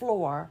to the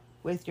floor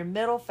with your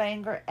middle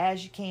finger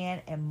as you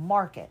can and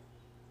mark it.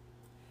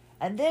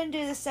 And then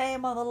do the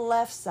same on the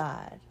left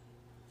side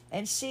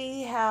and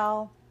see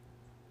how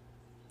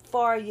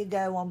far you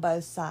go on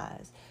both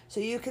sides. So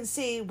you can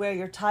see where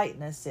your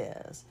tightness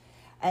is.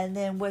 And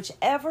then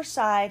whichever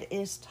side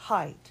is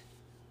tight.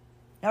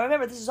 Now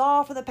remember, this is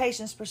all from the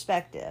patient's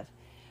perspective.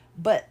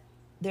 But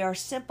there are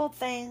simple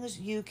things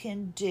you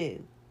can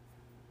do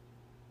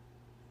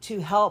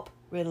to help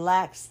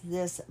relax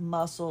this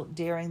muscle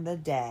during the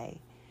day.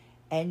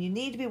 And you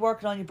need to be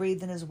working on your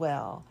breathing as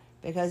well.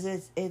 Because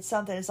it's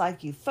something, it's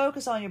like you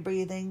focus on your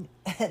breathing,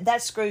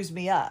 that screws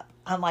me up.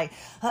 I'm like,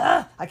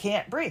 I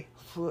can't breathe.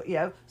 So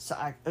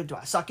do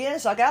I suck in,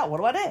 suck out? What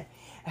do I do?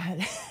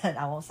 And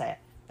I won't say it,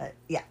 but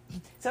yeah.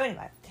 So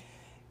anyway,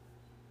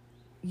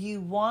 you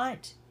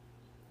want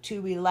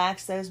to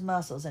relax those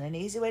muscles. And an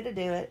easy way to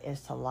do it is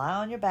to lie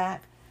on your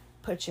back,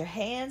 put your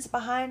hands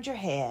behind your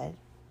head,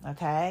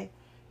 okay?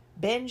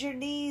 Bend your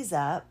knees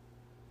up,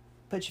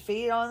 put your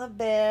feet on the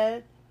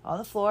bed, on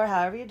the floor,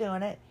 however you're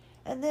doing it,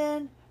 and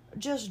then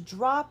just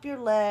drop your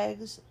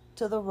legs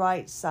to the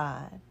right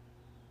side.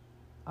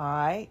 All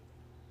right?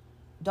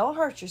 Don't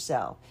hurt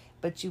yourself,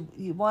 but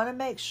you want to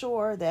make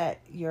sure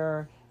that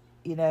you're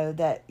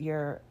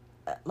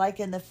like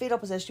in the fetal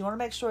position, you want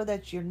to make sure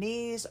that your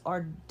knees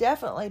are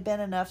definitely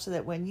bent enough so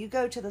that when you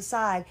go to the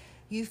side,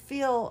 you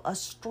feel a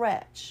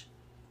stretch.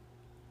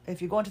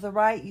 If you're going to the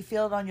right, you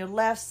feel it on your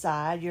left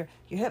side. Your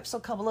hips will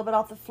come a little bit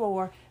off the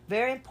floor.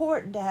 Very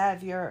important to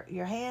have your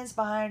hands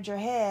behind your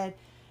head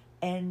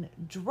and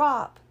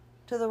drop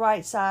to the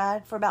right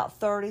side for about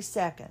 30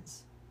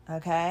 seconds,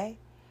 okay?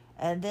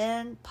 And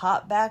then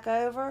pop back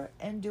over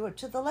and do it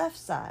to the left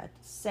side.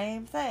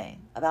 Same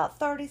thing, about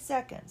 30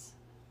 seconds.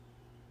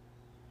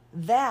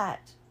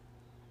 That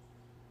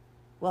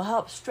will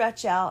help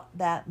stretch out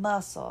that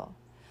muscle.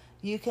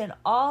 You can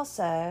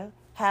also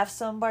have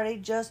somebody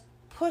just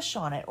push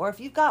on it. Or if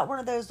you've got one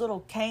of those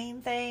little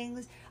cane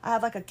things, I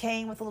have like a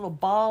cane with a little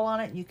ball on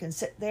it, and you can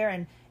sit there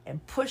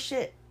and push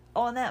it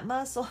on that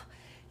muscle.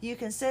 You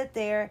can sit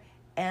there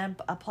and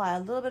apply a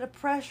little bit of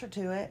pressure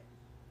to it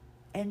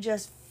and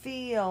just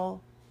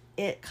feel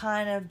it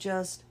kind of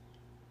just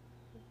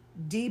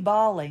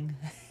deballing,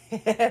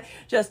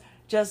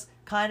 just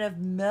kind of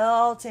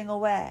melting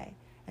away,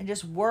 and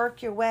just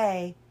work your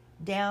way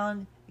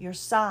down your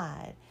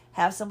side.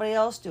 Have somebody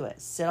else do it.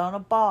 Sit on a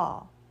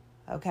ball,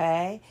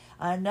 okay?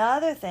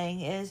 Another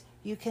thing is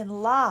you can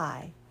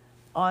lie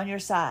on your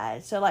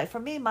side. So like for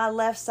me, my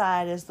left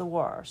side is the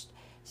worst.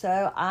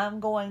 So I'm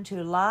going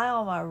to lie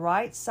on my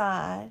right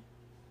side,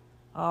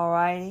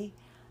 alrighty,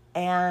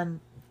 and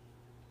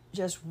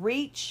just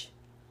reach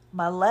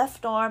my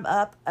left arm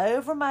up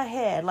over my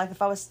head. Like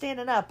if I was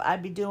standing up,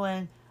 I'd be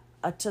doing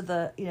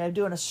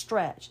doing a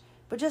stretch.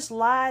 But just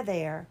lie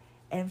there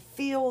and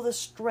feel the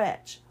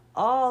stretch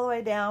all the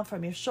way down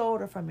from your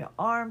shoulder, from your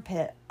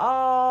armpit,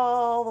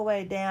 all the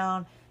way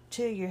down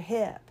to your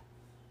hip.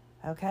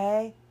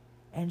 Okay?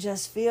 And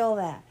just feel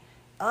that.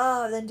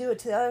 Oh, then do it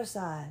to the other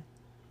side.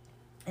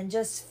 And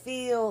just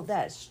feel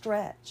that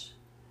stretch.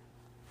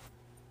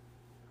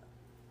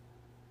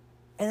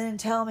 And then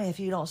tell me if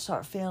you don't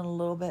start feeling a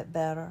little bit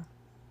better.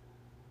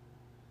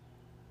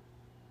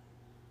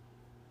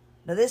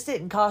 Now, this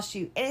didn't cost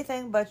you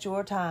anything but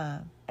your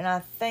time. And I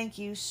thank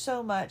you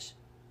so much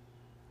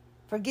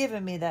for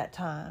giving me that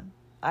time.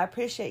 I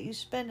appreciate you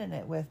spending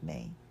it with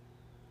me.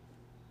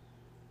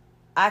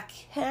 I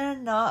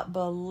cannot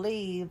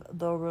believe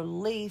the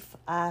relief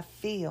I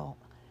feel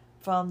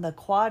from the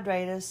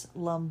quadratus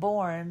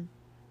lumborum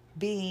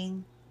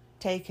being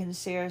taken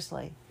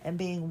seriously and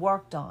being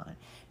worked on.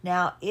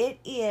 Now, it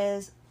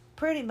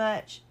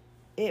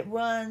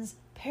runs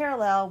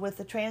parallel with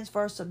the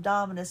transverse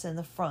abdominis in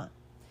the front.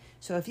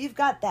 So if you've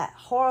got that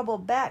horrible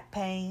back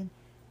pain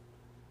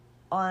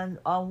on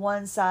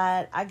one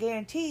side, I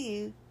guarantee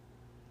you,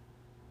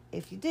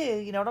 if you do,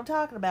 you know what I'm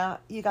talking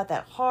about, you got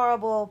that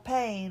horrible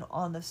pain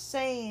on the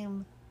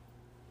same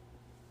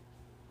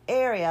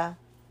area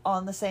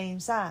on the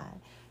same side.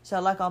 So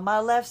like on my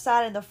left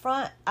side in the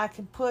front, I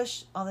can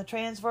push on the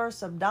transverse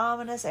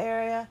abdominis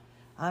area.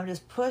 I'm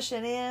just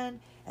pushing in.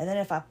 And then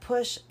if I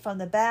push from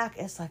the back,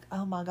 it's like,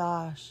 oh my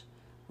gosh,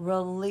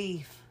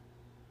 relief.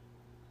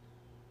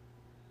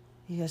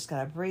 You just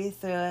got to breathe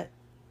through it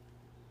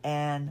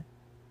and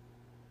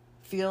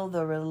feel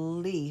the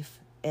relief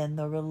in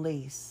the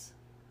release.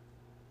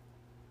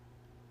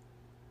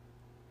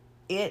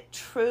 It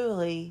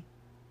truly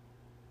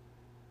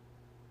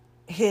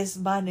is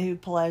my new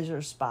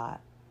pleasure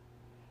spot.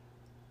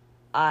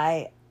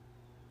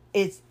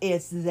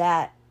 It's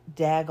that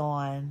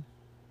daggone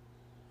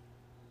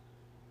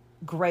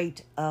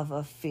great of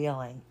a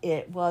feeling.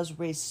 It is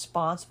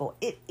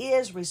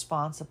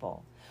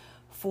responsible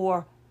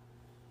for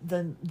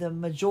the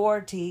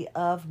majority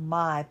of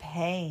my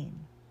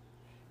pain.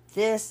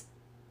 This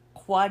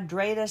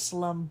quadratus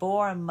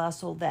lumborum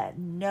muscle that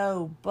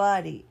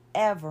nobody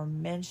ever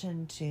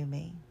mentioned to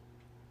me.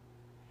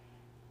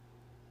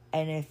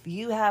 And if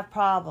you have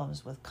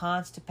problems with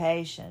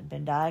constipation,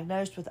 been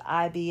diagnosed with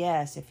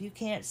IBS, if you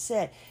can't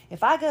sit,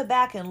 if I go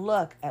back and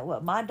look at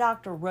what my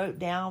doctor wrote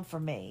down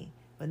for me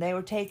when they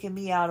were taking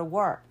me out of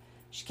work,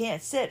 she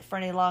can't sit for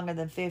any longer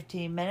than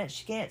 15 minutes.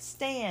 She can't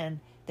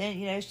stand.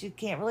 Then, she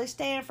can't really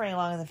stand for any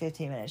longer than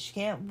 15 minutes. She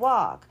can't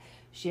walk.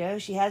 She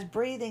has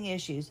breathing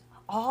issues.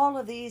 All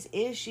of these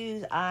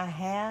issues I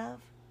have.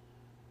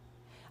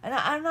 And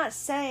I'm not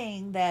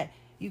saying that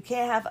you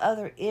can't have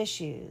other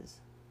issues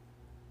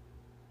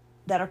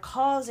that are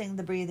causing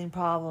the breathing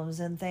problems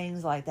and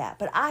things like that.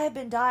 But I have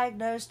been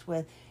diagnosed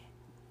with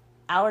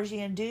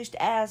allergy-induced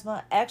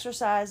asthma,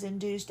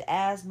 exercise-induced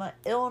asthma,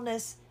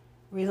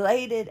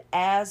 illness-related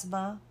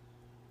asthma.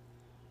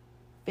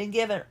 Been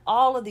given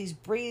all of these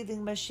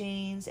breathing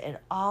machines and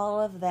all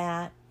of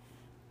that.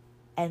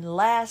 And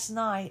last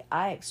night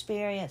I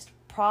experienced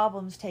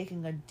problems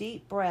taking a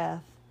deep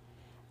breath.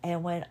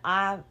 And when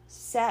I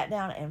sat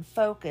down and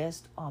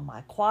focused on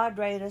my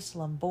quadratus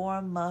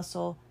lumborum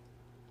muscle,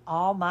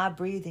 all my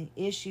breathing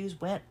issues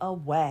went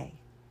away.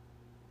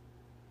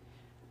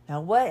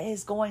 Now, what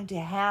is going to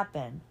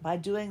happen by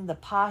doing the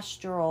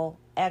postural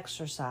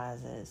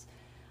exercises?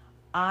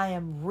 I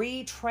am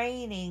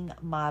retraining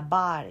my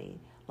body.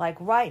 Like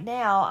right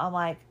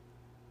now,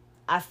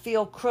 I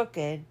feel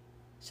crooked.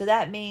 So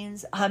that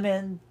means I'm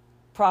in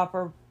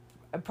proper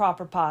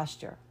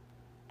posture.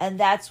 And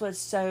that's what's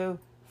so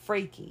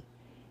freaky,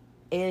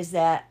 is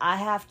that I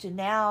have to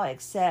now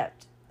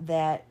accept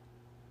that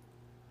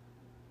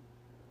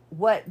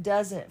what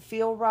doesn't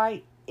feel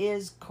right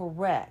is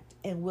correct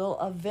and will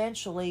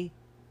eventually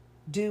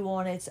do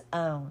on its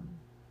own.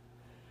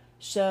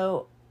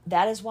 So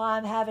that is why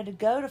I'm having to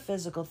go to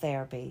physical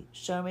therapy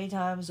so many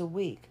times a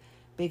week,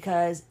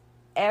 because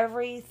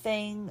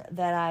everything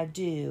that I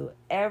do,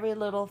 every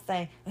little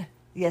thing,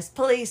 yes,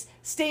 Police,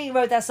 Sting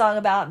wrote that song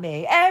about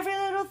me. Every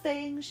little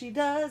thing she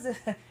does.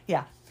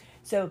 Yeah.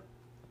 So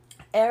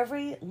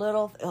every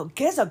little,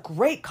 gives a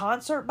great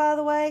concert, by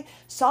the way.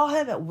 Saw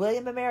him at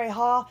William and Mary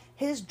Hall.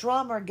 His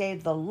drummer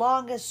gave the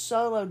longest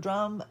solo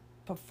drum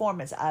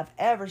performance I've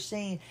ever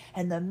seen.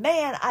 And the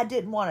man, I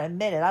didn't want to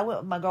admit it. I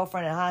went with my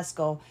girlfriend in high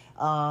school,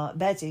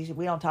 Betsy.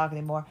 We don't talk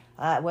anymore.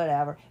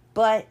 Whatever.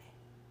 But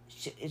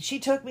she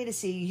took me to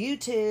see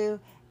U2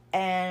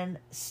 and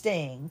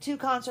Sting. 2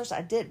 concerts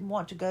I didn't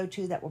want to go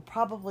to that were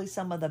probably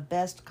some of the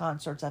best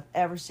concerts I've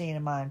ever seen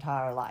in my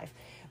entire life.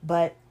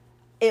 But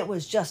it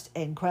was just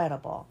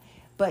incredible.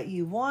 But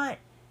you want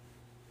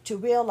to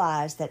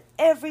realize that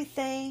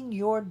everything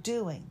you're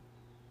doing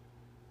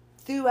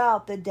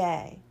throughout the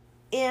day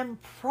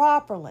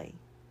improperly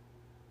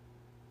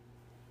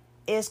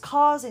is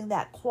causing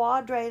that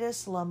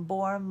quadratus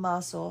lumborum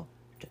muscle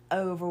to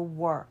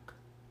overwork.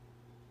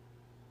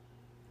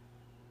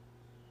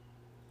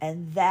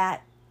 And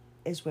that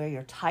is where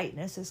your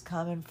tightness is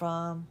coming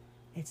from.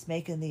 It's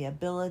making the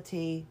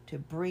ability to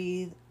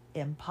breathe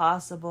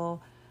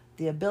impossible,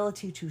 the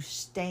ability to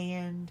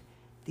stand,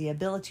 the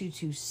ability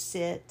to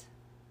sit.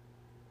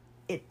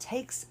 It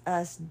takes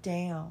us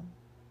down,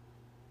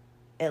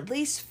 at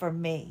least for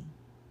me.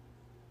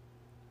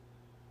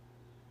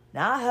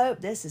 Now, I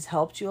hope this has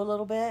helped you a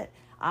little bit.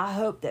 I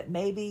hope that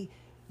maybe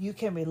you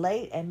can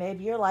relate and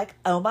maybe you're like,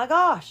 oh my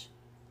gosh,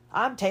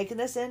 I'm taking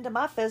this into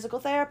my physical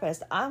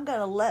therapist. I'm going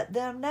to let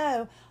them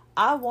know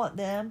I want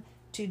them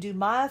to do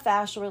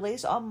myofascial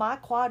release on my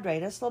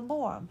quadratus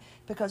lumborum.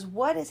 Because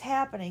what is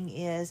happening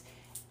is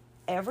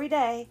every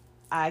day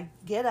I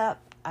get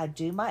up, I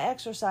do my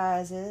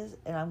exercises,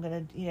 and I'm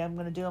going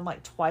to do them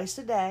like twice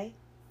a day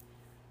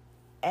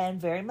and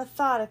very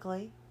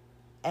methodically.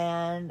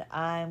 And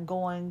I'm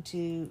going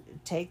to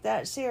take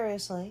that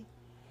seriously.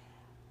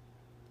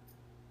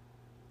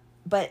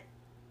 But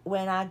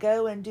when I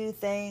go and do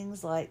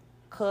things like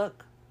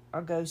cook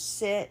or go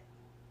sit,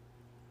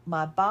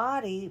 my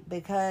body,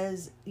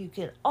 because you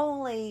can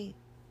only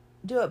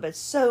do it but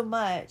so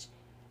much,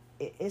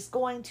 it's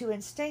going to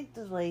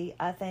instinctively,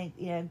 I think,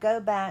 go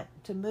back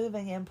to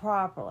moving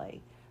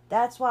improperly.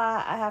 That's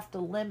why I have to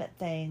limit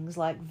things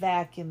like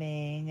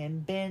vacuuming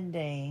and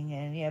bending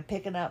and,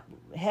 picking up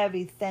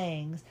heavy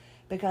things,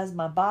 because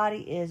my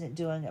body isn't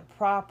doing it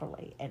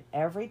properly. And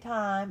every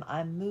time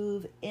I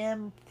move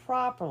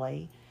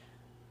improperly,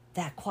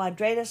 that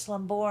quadratus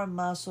lumborum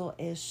muscle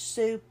is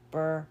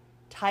super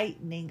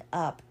tightening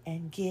up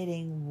and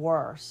getting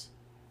worse.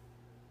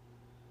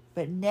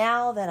 But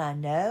now that I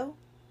know,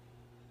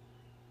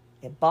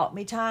 it bought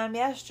me time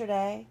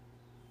yesterday.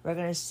 We're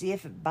going to see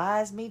if it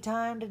buys me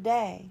time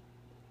today.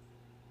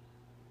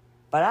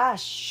 But I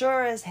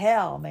sure as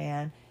hell,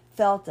 man,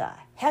 felt a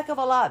heck of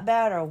a lot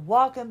better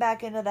walking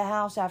back into the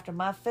house after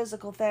my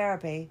physical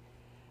therapy,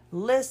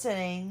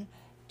 listening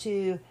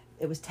to,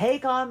 it was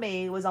Take On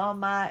Me,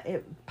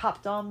 it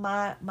popped on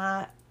my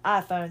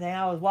iPhone thing.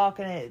 I was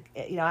walking it,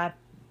 I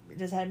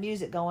just had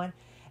music going,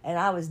 and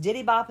I was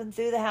diddy bopping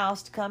through the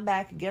house to come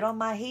back and get on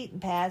my heating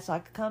pad so I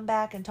could come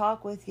back and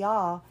talk with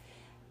y'all.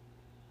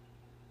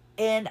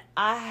 And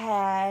I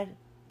had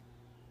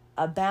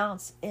a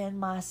bounce in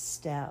my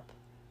step.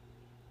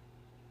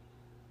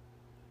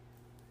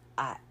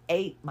 I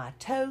ate my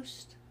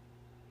toast.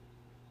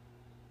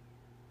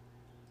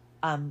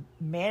 I'm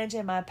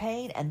managing my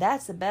pain, and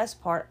that's the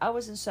best part. I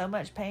was in so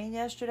much pain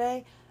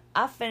yesterday.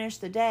 I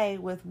finished the day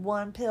with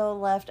one pill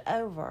left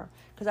over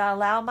because I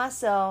allow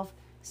myself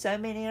so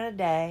many in a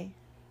day,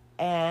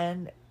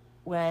 and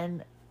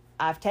when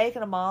I've taken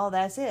them all,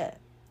 that's it.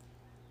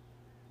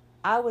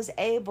 I was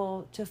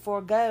able to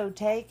forego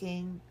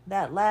taking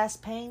that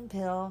last pain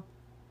pill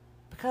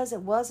because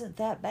it wasn't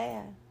that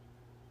bad.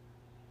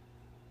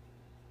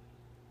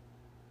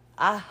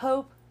 I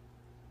hope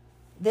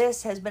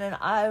this has been an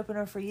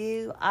eye-opener for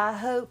you. I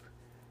hope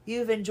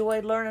you've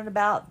enjoyed learning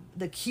about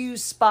the Q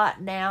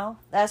spot now.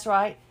 That's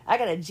right. I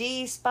got a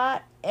G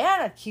spot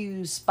and a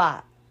Q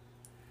spot.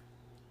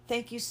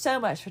 Thank you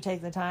so much for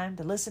taking the time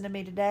to listen to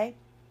me today.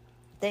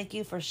 Thank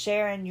you for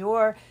sharing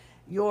your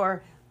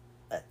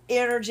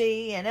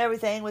energy and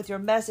everything with your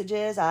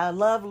messages. I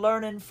love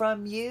learning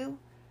from you.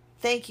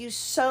 Thank you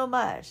so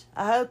much.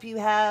 I hope you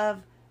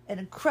have an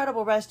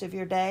incredible rest of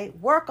your day.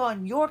 Work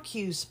on your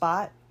Q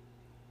spot.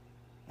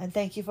 And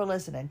thank you for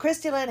listening.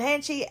 Christy Lynn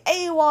Hanchy,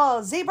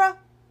 AWOL Zebra.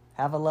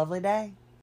 Have a lovely day.